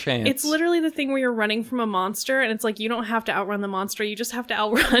Yeah. one chance. It's literally the thing where you're running from a monster, and it's like you don't have to outrun the monster, you just have to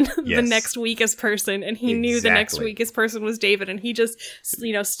outrun the Yes. next weakest person. And he knew the next Exactly. weakest person was David, and he just,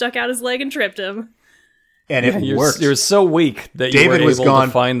 stuck out his leg and tripped him. And Yeah, it you're, worked. you're so weak that David you were was able gone.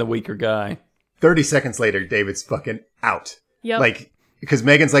 to find the weaker guy. 30 seconds later, David's fucking out. Yep. Like, because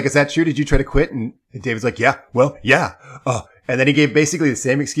Megan's like, is that true? Did you try to quit? And David's like, yeah, well, yeah. And then he gave basically the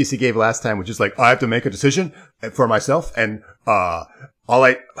same excuse he gave last time, which is like, I have to make a decision for myself. And,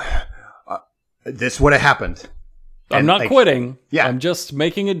 this would have happened. I'm not quitting. Yeah. I'm just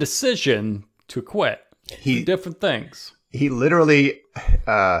making a decision to quit. Different things. He literally,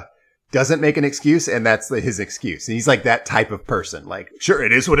 doesn't make an excuse, and that's his excuse. And he's like that type of person. Like, sure,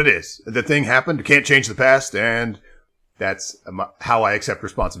 it is what it is. The thing happened. Can't change the past, and that's how I accept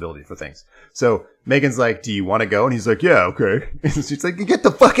responsibility for things. So Megan's like, do you want to go? And he's like, yeah, okay. And she's like, get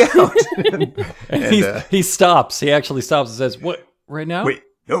the fuck out. and he stops. He actually stops and says, what, right now? Wait,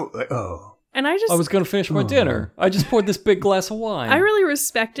 no, And I was going to finish my dinner. I just poured this big glass of wine. I really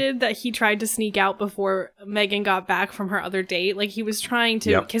respected that he tried to sneak out before Megan got back from her other date. Like, he was trying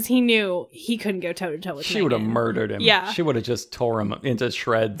to, because he knew he couldn't go toe-to-toe with Megan. She would have murdered him. Yeah. She would have just tore him into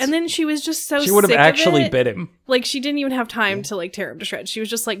shreds. And then she was just so sick of it. She would have actually bit him. Like, she didn't even have time to, like, tear him to shreds. She was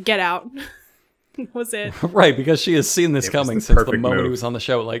just like, get out. Was it? Right, because she has seen this coming since the moment he was on the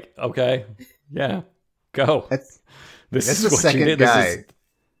show. Like, okay, yeah, go. This is the second guy.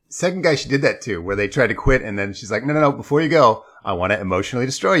 Second guy she did that to, where they tried to quit, and then she's like, no, before you go, I want to emotionally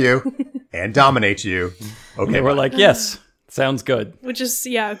destroy you and dominate you. Okay, they were like, yes, sounds good. Which is,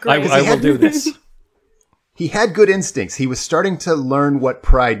 great. I will do this. He had good instincts. He was starting to learn what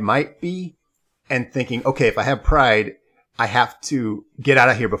pride might be and thinking, okay, if I have pride, I have to get out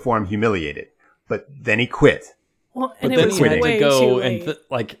of here before I'm humiliated. But then he quit. Well, and but then it was he had way to go too late.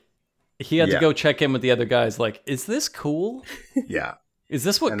 and he had to go check in with the other guys. Like, is this cool? Yeah. Is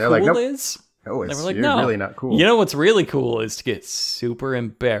this what and they're cool like, nope. is? Oh, they were like, you're no. really not cool. You know what's really cool is to get super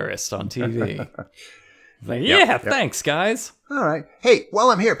embarrassed on TV. Like, Yep. Thanks, guys. All right. Hey, while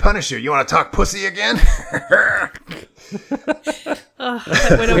I'm here, Punisher, you want to talk pussy again? That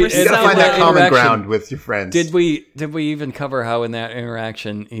went over You so gotta find that well. common ground with your friends. Did we even cover how in that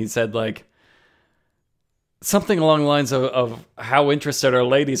interaction he said like something along the lines of how interested are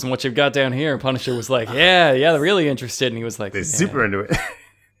ladies in what you've got down here? And Punisher was like, yeah, they're really interested. And he was like, they're super into it.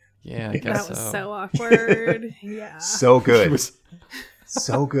 Yeah, I guess that was so awkward. Yeah. So good.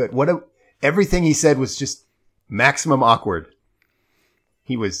 So good. Everything he said was just maximum awkward.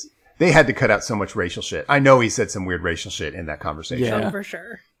 They had to cut out so much racial shit. I know he said some weird racial shit in that conversation. Yeah. Oh, for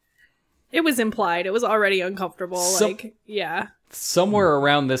sure. It was implied. It was already uncomfortable. Somewhere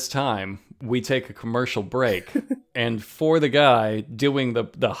around this time, we take a commercial break, and for the guy doing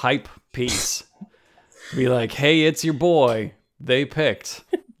the hype piece, be like, hey, it's your boy. They picked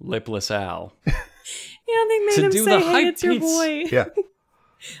Lipless Al. Yeah, they made him say, hey, it's your boy. Yeah.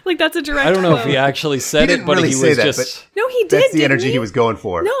 Like, that's a direct I don't know quote. if he actually said didn't it, but really he say was that, just... No, he did, That's the didn't energy he was going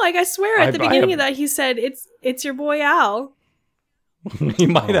for. No, like, I swear, at the beginning of that, he said, it's your boy Al. He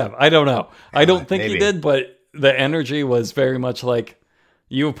might have. I don't know. I don't think maybe. he did, but the energy was very much like,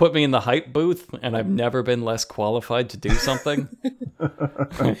 you have put me in the hype booth, and I've never been less qualified to do something. He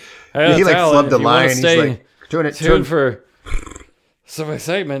like flubbed the line. He's like, tuned for some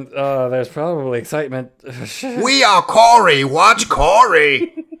excitement. There's probably excitement. We are Corey. Watch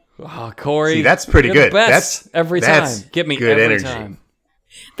Corey. Oh, Corey. See, that's pretty you're good. The best every time. Get me good every energy. time.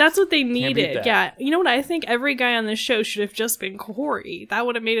 That's what they beat needed. that. Yeah. You know what? I think every guy on this show should have just been Corey. That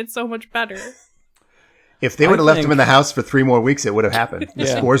would have made it so much better. If they would have left him in the house for 3 more weeks, it would have happened. The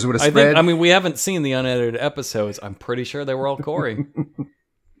spores would have spread. I mean, we haven't seen the unedited episodes. I'm pretty sure they were all Corey.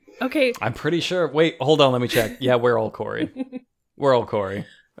 Okay. I'm pretty sure. Wait, hold on. Let me check. Yeah, we're all Corey. We're all Corey.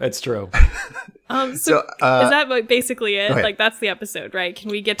 It's true. So is that basically it? Like, that's the episode, right? Can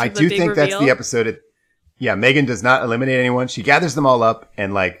we get to the big reveal? I do think that's the episode. Megan does not eliminate anyone. She gathers them all up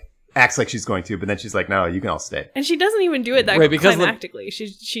and like acts like she's going to, but then she's like, no, you can all stay. And she doesn't even do it that because climactically.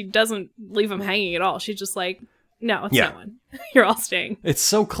 She doesn't leave them hanging at all. She's just like, no, it's no one. You're all staying. It's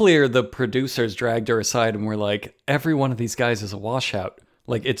so clear the producers dragged her aside and were like, every one of these guys is a washout.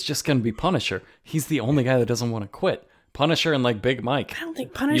 Like, it's just going to be Punisher. He's the only guy that doesn't want to quit. Punisher and like Big Mike. I don't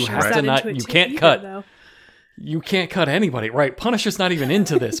think Punisher's that into it. You can't cut. Though. You can't cut anybody, right? Punisher's not even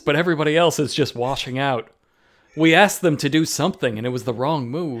into this, but everybody else is just washing out. We asked them to do something, and it was the wrong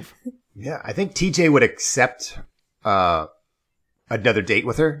move. Yeah, I think TJ would accept another date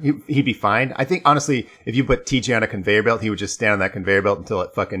with her. He'd be fine. I think, honestly, if you put TJ on a conveyor belt, he would just stand on that conveyor belt until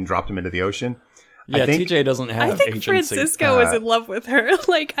it fucking dropped him into the ocean. Yeah, TJ doesn't have agency. I think Francisco was in love with her.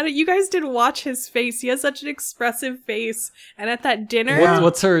 Like, you guys didn't watch his face. He has such an expressive face. And at that dinner...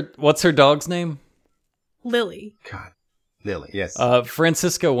 What's her dog's name? Lily. God. Lily, yes.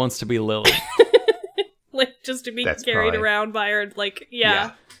 Francisco wants to be Lily. Like, just to be carried around by her. Like,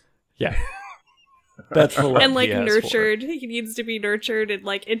 yeah. That's the love and like he has nurtured. He needs to be nurtured and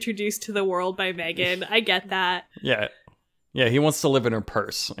like introduced to the world by Megan. I get that. Yeah. Yeah, he wants to live in her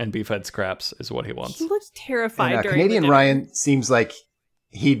purse and be fed scraps is what he wants. He looked terrified And, during Canadian the dinner. Ryan seems like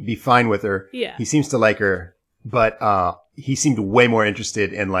he'd be fine with her. Yeah. He seems to like her, but he seemed way more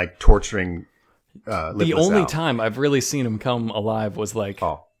interested in like torturing The only time I've really seen him come alive was like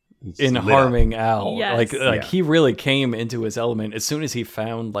in lit harming Al. Yes. Like he really came into his element as soon as he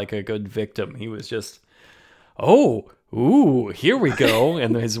found like a good victim. He was just, here we go,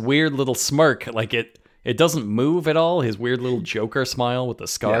 and his weird little smirk, like it doesn't move at all. His weird little Joker smile with the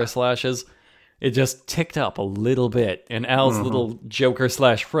scar slashes, it just ticked up a little bit, and Al's little Joker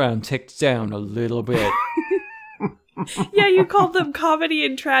 / frown ticked down a little bit. Yeah, you called them comedy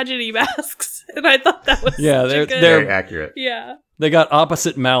and tragedy masks, and I thought that was they're very accurate. Yeah. They got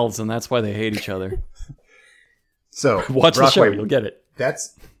opposite mouths, and that's why they hate each other. So watch the show, you'll get it.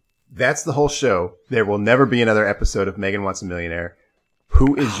 That's the whole show. There will never be another episode of Megan Wants a Millionaire.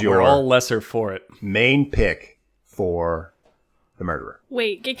 Who is your We're all lesser for it. main pick for the murderer?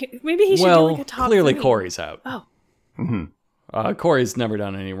 Wait, maybe he should do like a top clearly 3. Corey's out. Oh. Corey's never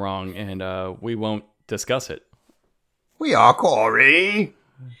done any wrong, and we won't discuss it. We are Corey.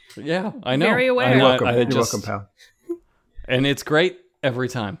 Yeah, I know. Very aware. You're welcome. I You're just- welcome, pal. And it's great every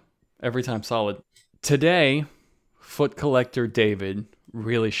time. Every time solid. Today, Foot Collector David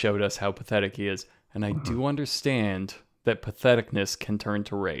really showed us how pathetic he is. And I do understand that patheticness can turn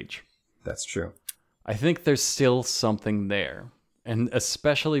to rage. That's true. I think there's still something there. And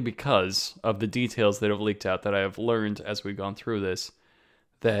especially because of the details that have leaked out that I have learned as we've gone through this,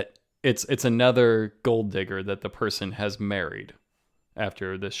 that it's another gold digger that the person has married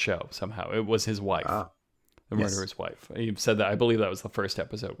after this show somehow. It was his wife. The murderer's wife. He said that. I believe that was the first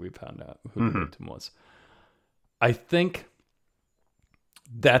episode we found out who the victim was. I think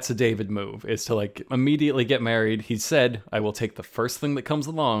that's a David move, is to like immediately get married. He said, I will take the first thing that comes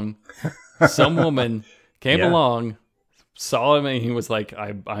along. Some woman came along, saw him, and he was like, I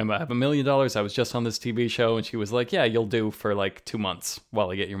have $1 million. I was just on this TV show. And she was like, yeah, you'll do for like 2 months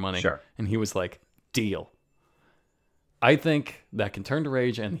while I get your money. Sure. And he was like, deal. I think that can turn to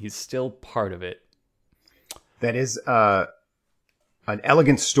rage, and he's still part of it. That is an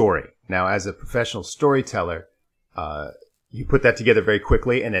elegant story. Now, as a professional storyteller, you put that together very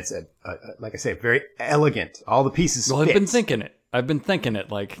quickly, and it's like I say, very elegant. All the pieces. Well, fit. I've been thinking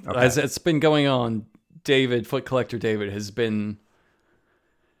it. Like as it's been going on, Foot Collector David he's been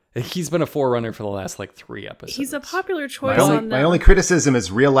a forerunner for the last like 3 episodes. He's a popular choice My only criticism is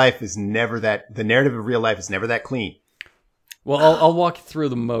the narrative of real life is never that clean. Well, I'll walk you through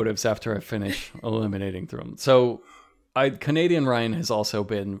the motives after I finish eliminating through them. So, Canadian Ryan has also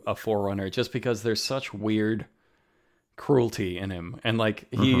been a forerunner just because there's such weird cruelty in him. And like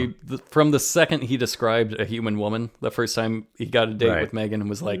from the second he described a human woman, the first time he got a date with Megan and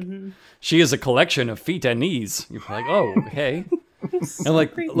was like, she is a collection of feet and knees. You're like, oh, okay. And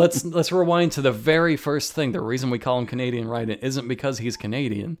like, let's rewind to the very first thing. The reason we call him Canadian Ryan isn't because he's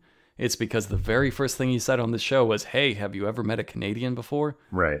Canadian. It's because the very first thing he said on the show was, hey, have you ever met a Canadian before?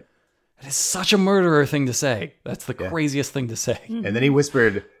 Right. It is such a murderer thing to say. That's the craziest thing to say. And then he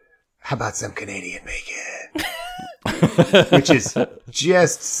whispered, how about some Canadian bacon? Which is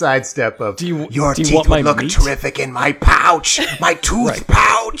just sidestep of, your teeth would look terrific in my pouch, my tooth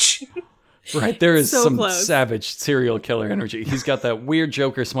pouch. Right, there is so some close. savage serial killer energy. He's got that weird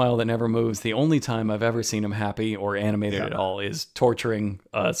Joker smile that never moves. The only time I've ever seen him happy or animated at all is torturing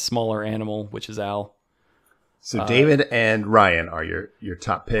a smaller animal, which is Al. So David and Ryan are your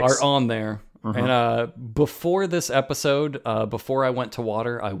top picks. Are on there. And before this episode, before I went to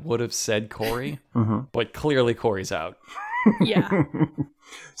water, I would have said Corey, but clearly Corey's out. Yeah.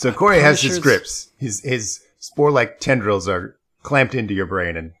 So Corey has his grips. His spore-like tendrils are clamped into your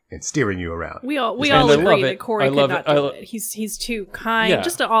brain and steering you around. We all I love agree it. that Corey I could love not it. do it. He's too kind, Yeah.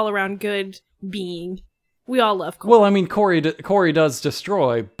 just an all around good being. We all love Corey. Well, I mean, Corey does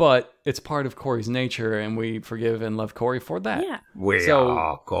destroy, but it's part of Corey's nature, and we forgive and love Corey for that. Yeah. We So,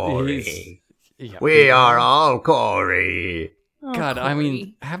 are Corey. Yeah. We are all Corey. Oh, God, I Corey.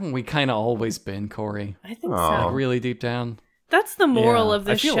 mean, haven't we kind of always been Corey? I think Aw. so. Like, really deep down? That's the moral Yeah, of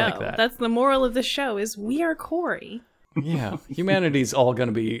this I feel show. like that. That's the moral of the show is we are Corey. Yeah. Humanity's all going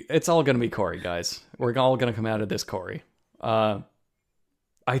to be, it's all going to be Corey, guys. We're all going to come out of this Corey. I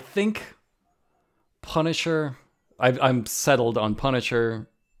think Punisher, I'm settled on Punisher.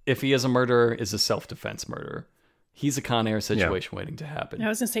 If he is a murderer, is a self-defense murderer. He's a Con Air situation waiting to happen. I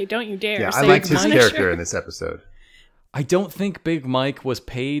was gonna say, don't you dare. Yeah, say I liked his Punisher. character in this episode. I don't think Big Mike was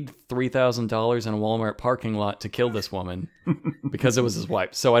paid $3,000 in a Walmart parking lot to kill this woman because it was his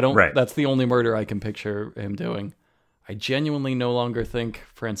wife. So I don't. Right. That's the only murder I can picture him doing. I genuinely no longer think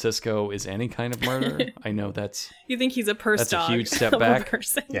Francisco is any kind of murderer. I know that's. You think he's a purse that's dog? A huge step of a back.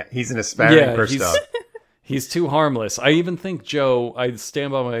 person. Yeah, he's an aspiring purse dog. He's too harmless. I even think Joe. I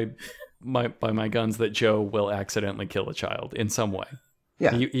stand by my guns that Joe will accidentally kill a child in some way.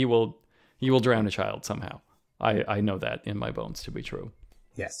 Yeah, he will drown a child somehow. I know that in my bones to be true.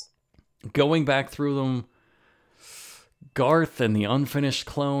 Yes. Going back through them, Garth and the unfinished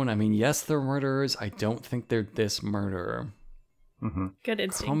clone, I mean, yes, they're murderers. I don't think they're this murderer. Mm-hmm. Good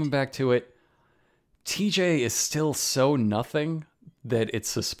instinct. Coming back to it, TJ is still so nothing that it's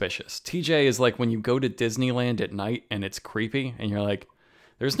suspicious. TJ is like when you go to Disneyland at night and it's creepy, and you're like,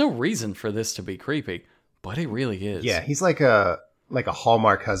 there's no reason for this to be creepy, but it really is. Yeah, he's like a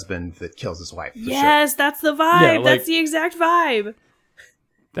Hallmark husband that kills his wife. Yes, sure. that's the vibe. Yeah, that's the exact vibe.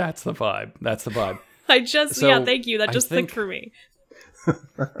 That's the vibe. Thank you. That just clicked for me.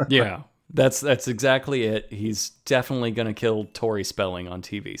 Yeah, that's exactly it. He's definitely going to kill Tori Spelling on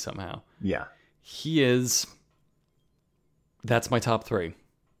TV somehow. Yeah. He is. That's my top 3.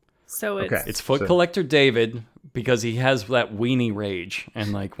 So It's Foot Collector David because he has that weenie rage.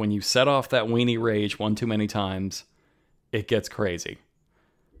 And like when you set off that weenie rage one too many times, it gets crazy.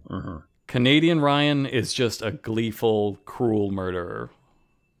 Uh-huh. Canadian Ryan is just a gleeful, cruel murderer.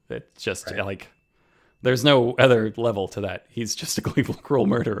 It's just like, there's no other level to that. He's just a gleeful, cruel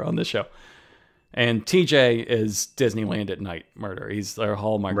murderer on this show. And TJ is Disneyland at night murderer. He's their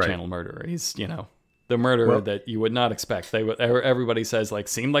Hallmark Channel murderer. He's, the murderer that you would not expect. Everybody says, like,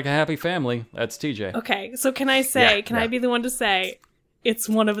 seemed like a happy family. That's TJ. Okay, so can I say, I be the one to say, it's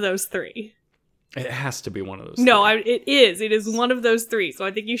one of those 3? It has to be one of those. No, it is. It is one of those 3. So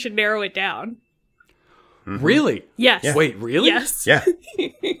I think you should narrow it down. Mm-hmm. Really? Yes. Yeah. Wait, really? Yes. Yeah.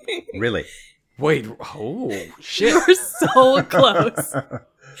 Really? Wait. Oh shit! You're so close.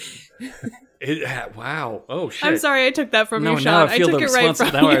 Wow. Oh shit! I'm sorry, I took that from you, Sean. Now I took it right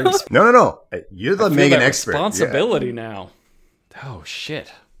from you. No. You're the Megan expert. Responsibility now. Oh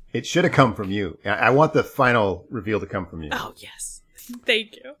shit! It should have come from you. I want the final reveal to come from you. Oh yes,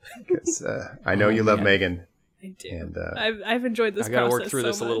 thank you. Because I know you love Megan. I do. And I've enjoyed this. I gotta process work through so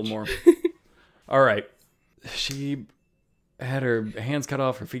this a little much. more. All right. She had her hands cut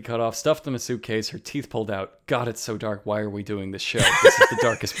off, her feet cut off, stuffed in a suitcase, her teeth pulled out. God, it's so dark. Why are we doing this show? This is the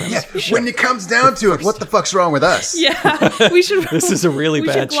darkest premise of the show. When it comes down to it, what the fuck's wrong with us? Yeah, we should. This is a really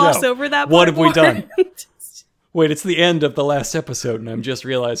bad show. Gloss over that. What have we more. done? Wait, it's the end of the last episode, and I'm just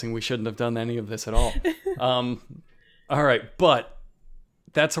realizing we shouldn't have done any of this at all. All right, but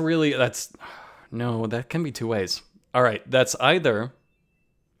no, that can be two ways. All right, that's either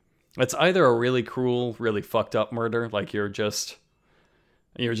a really cruel, really fucked up murder, like you're just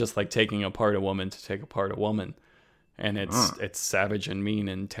like taking apart a woman to take apart a woman, and it's savage and mean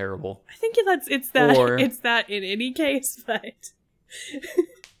and terrible. I think it's that in any case, but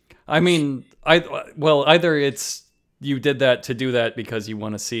I mean, either it's you did that to do that because you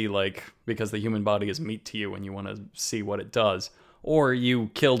want to see, like, because the human body is meat to you and you want to see what it does, or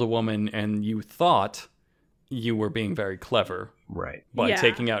you killed a woman and you thought you were being very clever, right? By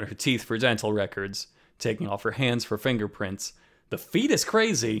taking out her teeth for dental records, taking off her hands for fingerprints. The feet is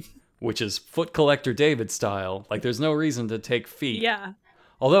crazy, which is Foot Collector David style. Like, there's no reason to take feet. Yeah.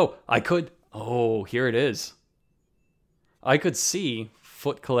 Although here it is. I could see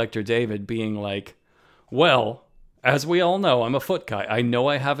Foot Collector David being like, well, as we all know, I'm a foot guy. I know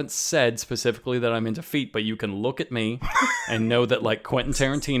I haven't said specifically that I'm into feet, but you can look at me and know that, like, Quentin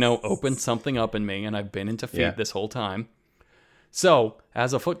Tarantino opened something up in me, and I've been into feet this whole time. So,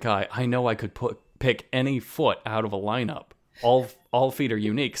 as a foot guy, I know I could pick any foot out of a lineup. All feet are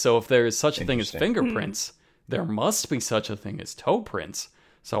unique. So if there is such a thing as fingerprints, there must be such a thing as toe prints.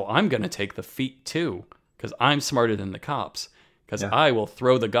 So I'm going to take the feet too, because I'm smarter than the cops. Because I will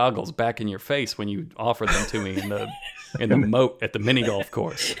throw the goggles back in your face when you offer them to me in the moat at the mini golf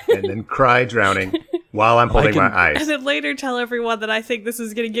course. And then cry drowning while I'm holding my eyes. And then later tell everyone that I think this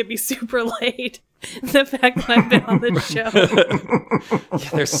is going to get me super laid. The fact that I've been on the show. Yeah,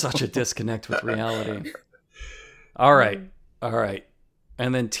 there's such a disconnect with reality. All right.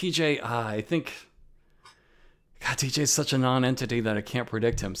 And then TJ, I think... God, TJ's such a non-entity that I can't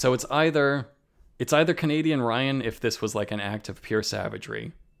predict him. So it's either Canadian Ryan if this was like an act of pure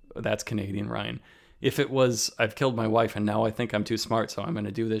savagery. That's Canadian Ryan. If it was, I've killed my wife and now I think I'm too smart, so I'm going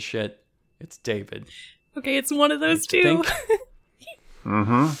to do this shit, it's David. Okay, it's one of those two.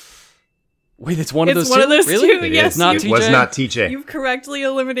 Mm-hmm. Wait, it's one of those two? It's one of those really? two, yes. It's not TJ? It was not TJ. You've correctly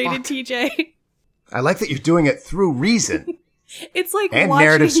eliminated TJ. I like that you're doing it through reason It's like and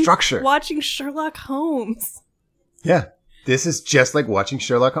narrative structure. Watching Sherlock Holmes. Yeah. This is just like watching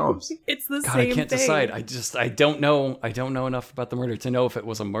Sherlock Holmes. It's the God, same I can't thing. decide. I don't know enough about the murder to know if it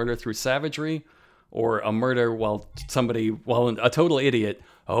was a murder through savagery or a murder while a total idiot.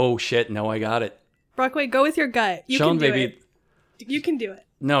 Oh shit, no, I got it. Brockway, go with your gut. You can do it. You can do it.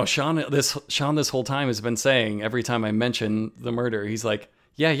 No, Sean this whole time has been saying every time I mention the murder, he's like,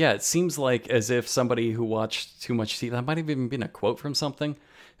 yeah, it seems like as if somebody who watched too much TV, that might have even been a quote from something.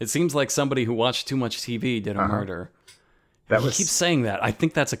 It seems like somebody who watched too much TV did a murder. He keeps saying that. I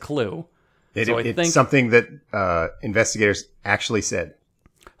think that's a clue. It's something that investigators actually said.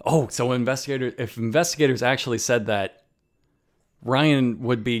 Oh, so if investigators actually said that, Ryan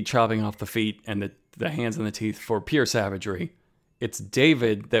would be chopping off the feet and the hands and the teeth for pure savagery. It's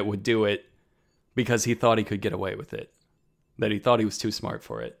David that would do it because he thought he could get away with it. That he thought he was too smart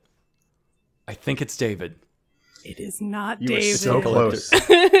for it. I think it's David. It is not You David. were so close.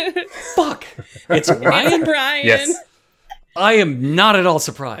 Fuck! It's Ryan? Brian. Yes. I am not at all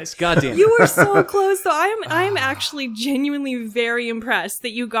surprised. God damn it. You were so close, though. I'm actually genuinely very impressed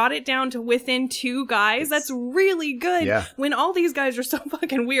that you got it down to within 2 guys. That's really good. Yeah. When all these guys are so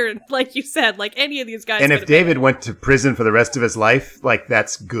fucking weird, like you said, like any of these guys. And if David went to prison for the rest of his life, like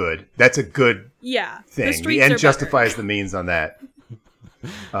that's good. That's a good thing. The end justifies the means on that.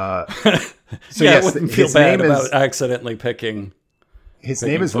 I Yes, wouldn't feel bad about accidentally picking. His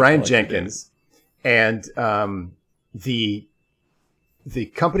name is Ryan Jenkins, and the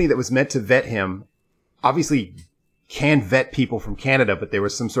company that was meant to vet him obviously can vet people from Canada, but there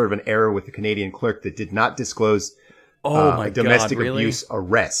was some sort of an error with the Canadian clerk that did not disclose a domestic abuse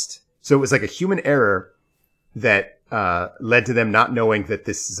arrest. So it was like a human error that led to them not knowing that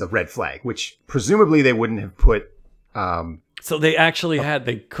this is a red flag, which presumably they wouldn't have put. So they actually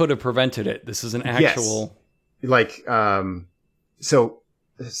they could have prevented it. This is an actual. Yes. So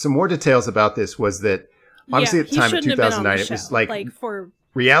some more details about this was that obviously at the time of 2009, it was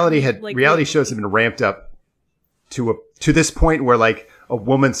reality shows have been ramped up to this point where like a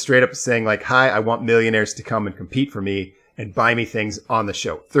woman straight up saying like, "Hi, I want millionaires to come and compete for me and buy me things on the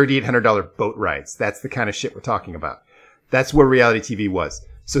show. $3,800 boat rides." That's the kind of shit we're talking about. That's where reality TV was.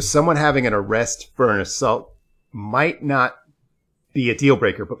 So someone having an arrest for an assault might not be a deal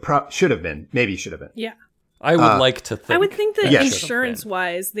breaker, but should have been. Maybe should have been. Yeah. I would like to think. I would think that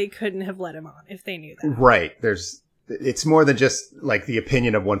insurance-wise, they couldn't have let him on if they knew that. Right. It's more than just like the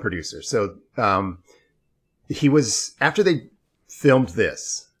opinion of one producer. So, he was, after they filmed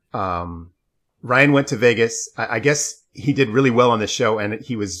this, Ryan went to Vegas. I guess he did really well on the show, and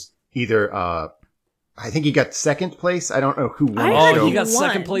he was either, I think he got second place. I don't know who won the show. He got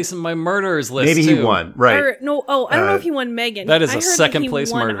second place in my murderers list. Maybe he won, right? I don't know if he won Megan. That is a second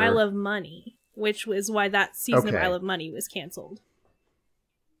place murder. I Love Money, which was why that season of I Love Money was canceled.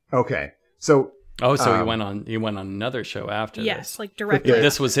 Okay, so he went on another show after this. Yes, like directly.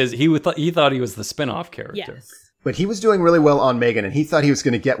 This was his. He thought he was the spin-off character. Yes. But he was doing really well on Megan, and he thought he was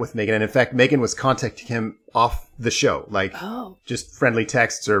going to get with Megan. And in fact, Megan was contacting him off the show, like just friendly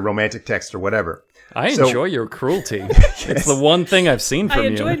texts or romantic texts or whatever. I enjoy your cruelty. Yes. It's the one thing I've seen from you. I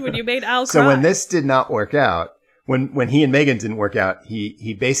enjoyed when you made Al cry. So when this did not work out, when he and Megan didn't work out,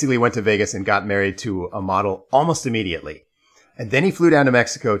 he basically went to Vegas and got married to a model almost immediately. And then he flew down to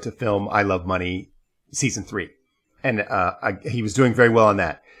Mexico to film I Love Money season 3. And he was doing very well on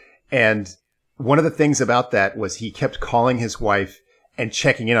that. And one of the things about that was he kept calling his wife and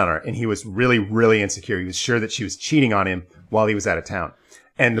checking in on her. And he was really, really insecure. He was sure that she was cheating on him while he was out of town.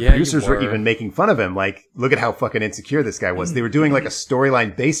 And the producers were even making fun of him. Like, look at how fucking insecure this guy was. They were doing like a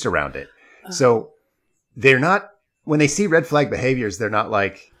storyline based around it. So they're not, when they see red flag behaviors, they're not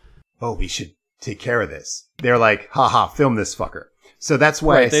like, oh, we should take care of this. They're like, haha, film this fucker. So that's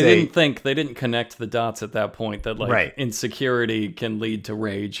why they didn't connect the dots at that point that like insecurity can lead to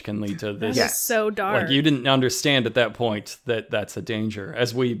rage, can lead to this. That's so dark. Like you didn't understand at that point that that's a danger,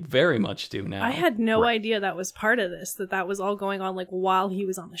 as we very much do now. I had no idea that was part of this, that was all going on like while he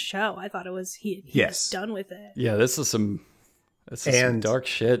was on the show. I thought it was he was done with it. Yeah, this is some dark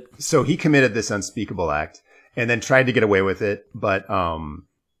shit. So he committed this unspeakable act and then tried to get away with it, but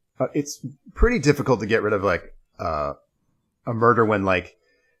it's pretty difficult to get rid of like a murder when like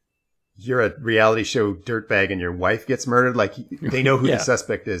you're a reality show dirtbag and your wife gets murdered. Like they know who the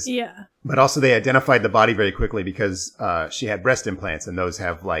suspect is. Yeah. But also they identified the body very quickly because she had breast implants and those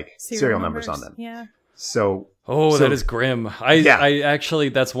have like serial numbers on them. Yeah. So that is grim. I actually,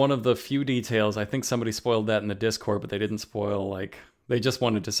 that's one of the few details. I think somebody spoiled that in the Discord, but they didn't spoil like They just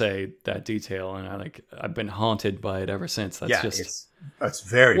wanted to say that detail, and I've been haunted by it ever since. That's it's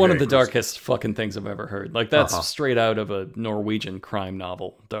very one very of the gruesome. darkest fucking things I've ever heard. Like that's straight out of a Norwegian crime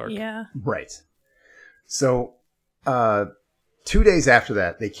novel. Dark. Yeah. Right. So, 2 days after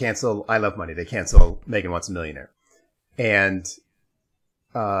that, they cancel I Love Money. They cancel Megan Wants a Millionaire, and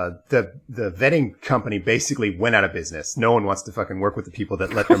the vetting company basically went out of business. No one wants to fucking work with the people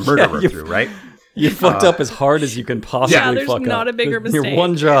that let their murderer through, right? You fucked up as hard as you can possibly fuck up. Yeah, there's not a bigger mistake. Your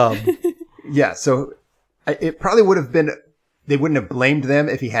one job. Yeah, so it probably would have been, they wouldn't have blamed them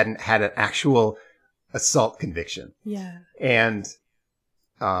if he hadn't had an actual assault conviction. Yeah. And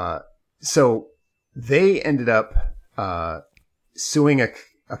so they ended up suing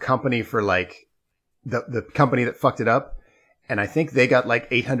a company for like the company that fucked it up. And I think they got like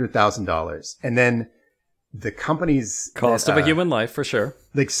 $800,000. And then the company's cost of a human life, for sure.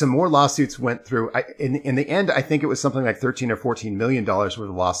 Like some more lawsuits went through. In the end, I think it was something like $13 or $14 million worth of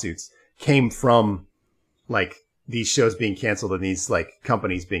lawsuits came from like these shows being canceled and these like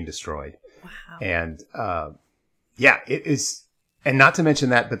companies being destroyed. Wow. And it is. And not to mention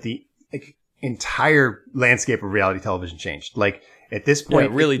that, but the entire landscape of reality television changed. Like at this point,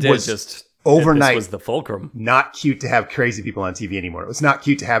 it really did just overnight. This was the fulcrum. Not cute to have crazy people on TV anymore. It was not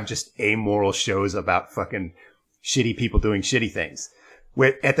cute to have just amoral shows about fucking shitty people doing shitty things.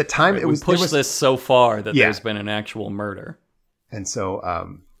 Where at the time we pushed this so far that there's been an actual murder. And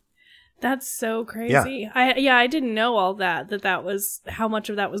so that's so crazy. I didn't know all that was how much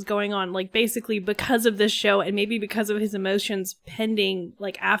of that was going on, like basically because of this show and maybe because of his emotions pending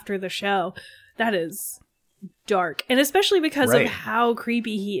like after the show. That is dark, and especially because of how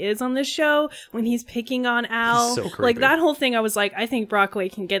creepy he is on this show when he's picking on Al. So creepy. Like that whole thing, I was like, I think Brockway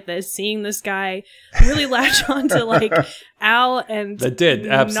can get this. Seeing this guy really latch on to like Al, and that did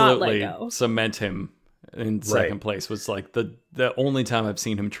absolutely not let go. Cement him in second place. Was like the only time I've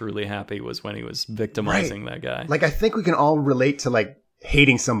seen him truly happy was when he was victimizing that guy. Like I think we can all relate to like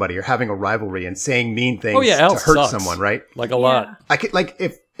hating somebody or having a rivalry and saying mean things Al to hurt sucks. someone, right? Like a lot. I could like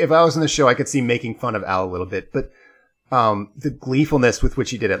if I was in the show, I could see making fun of Al a little bit, but the gleefulness with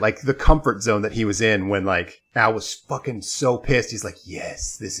which he did it, like the comfort zone that he was in when like Al was fucking so pissed, he's like,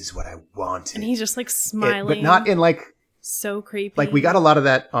 yes, this is what I wanted. And he's just like smiling. But not in like, so creepy. Like we got a lot of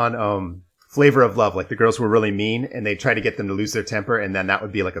that on Flavor of Love. Like the girls were really mean and they tried to get them to lose their temper, and then that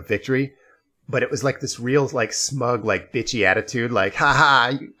would be like a victory. But it was like this real like smug, like bitchy attitude, like,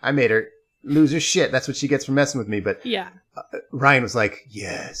 ha, I made her lose her shit. That's what she gets for messing with me. But yeah, Ryan was like,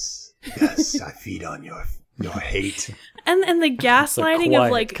 yes, I feed on your hate. And the gaslighting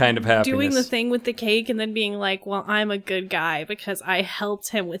of like kind of doing the thing with the cake and then being like, well, I'm a good guy because I helped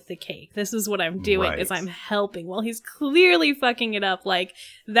him with the cake. This is what I'm doing is I'm helping. Well, he's clearly fucking it up. Like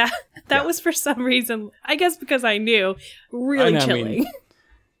that was for some reason, I guess because I knew, really chilling. I mean,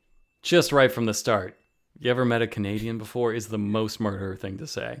 just right from the start. You ever met a Canadian before is the most murderer thing to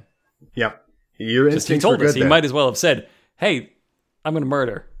say. Yep. Your instincts were good us. He might as well have said, hey, I'm going to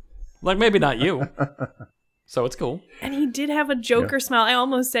murder. Like, maybe not you. So it's cool. And he did have a Joker smile. I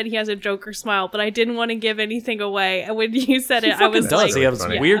almost said he has a Joker smile, but I didn't want to give anything away. And when you said it, I was like... He has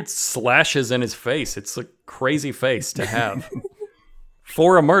weird slashes in his face. It's a crazy face to have.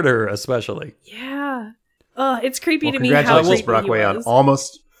 For a murderer, especially. Yeah. It's creepy to me how congratulations, Brockway, on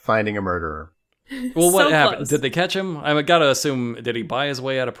almost finding a murderer. Well, what happened? Close. Did they catch him? I gotta assume, did he buy his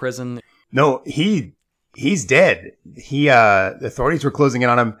way out of prison? No, he's dead. The authorities were closing in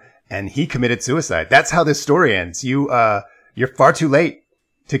on him, and he committed suicide. That's how this story ends. You're far too late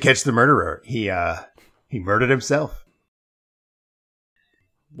to catch the murderer. He murdered himself.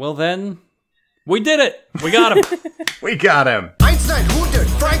 Well then, we did it. We got him. We got him. Einstein, 100,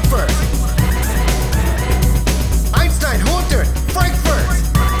 Frankfurt. Einstein, 100, Frankfurt.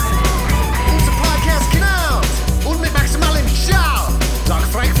 Unser Podcast genau. Und mit maximalen Schau. Dogg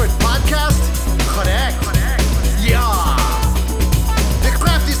Frankfurt Podcast. Korrekt. Ja. Der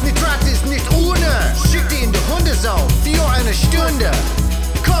Kraft ist nicht ohne. Schick die in die Hundesau. 4 eine Stunde.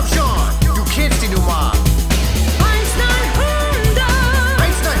 Komm schon, du kennst die Nummer. Einstein 100,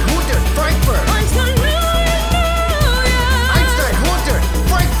 Frankfurt. Einstein 100,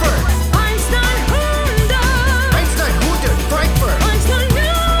 Frankfurt. Einstein 100, Frankfurt.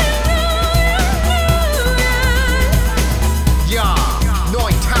 Ja,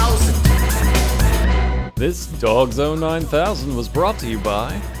 9000. This Zzone 9000 was brought to you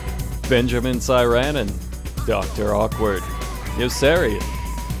by Benjamin Cyran and Dr. Awkward, Yossarian,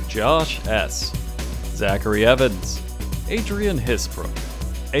 Josh S., Zachary Evans, Adrian Hisbrook,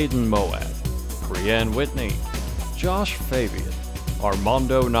 Aiden Moad, Brianne Whitney, Josh Fabian,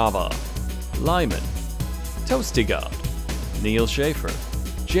 Armando Nava, Lyman, Toasty God, Neil Schaefer,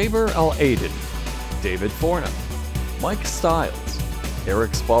 Jaber Al-Aden, David Fornham, Mike Stiles,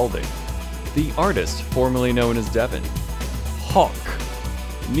 Eric Spalding, the artist formerly known as Devin, Hawk,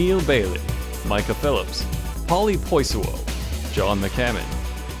 Neil Bailey, Micah Phillips, Polly Poisuo, John McCammon,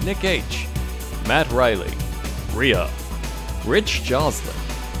 Nick H., Matt Riley, Rhea, Rich Joslin,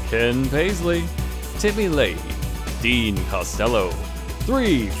 Ken Paisley, Timmy Leahy, Dean Costello,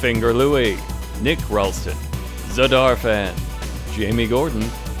 Three Finger Louie, Nick Ralston, Zadar Fan, Jamie Gordon,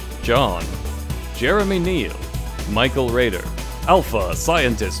 John, Jeremy Neal, Michael Rader, Alpha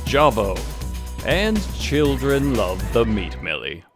Scientist Jabo, and Children Love the Meat Millie.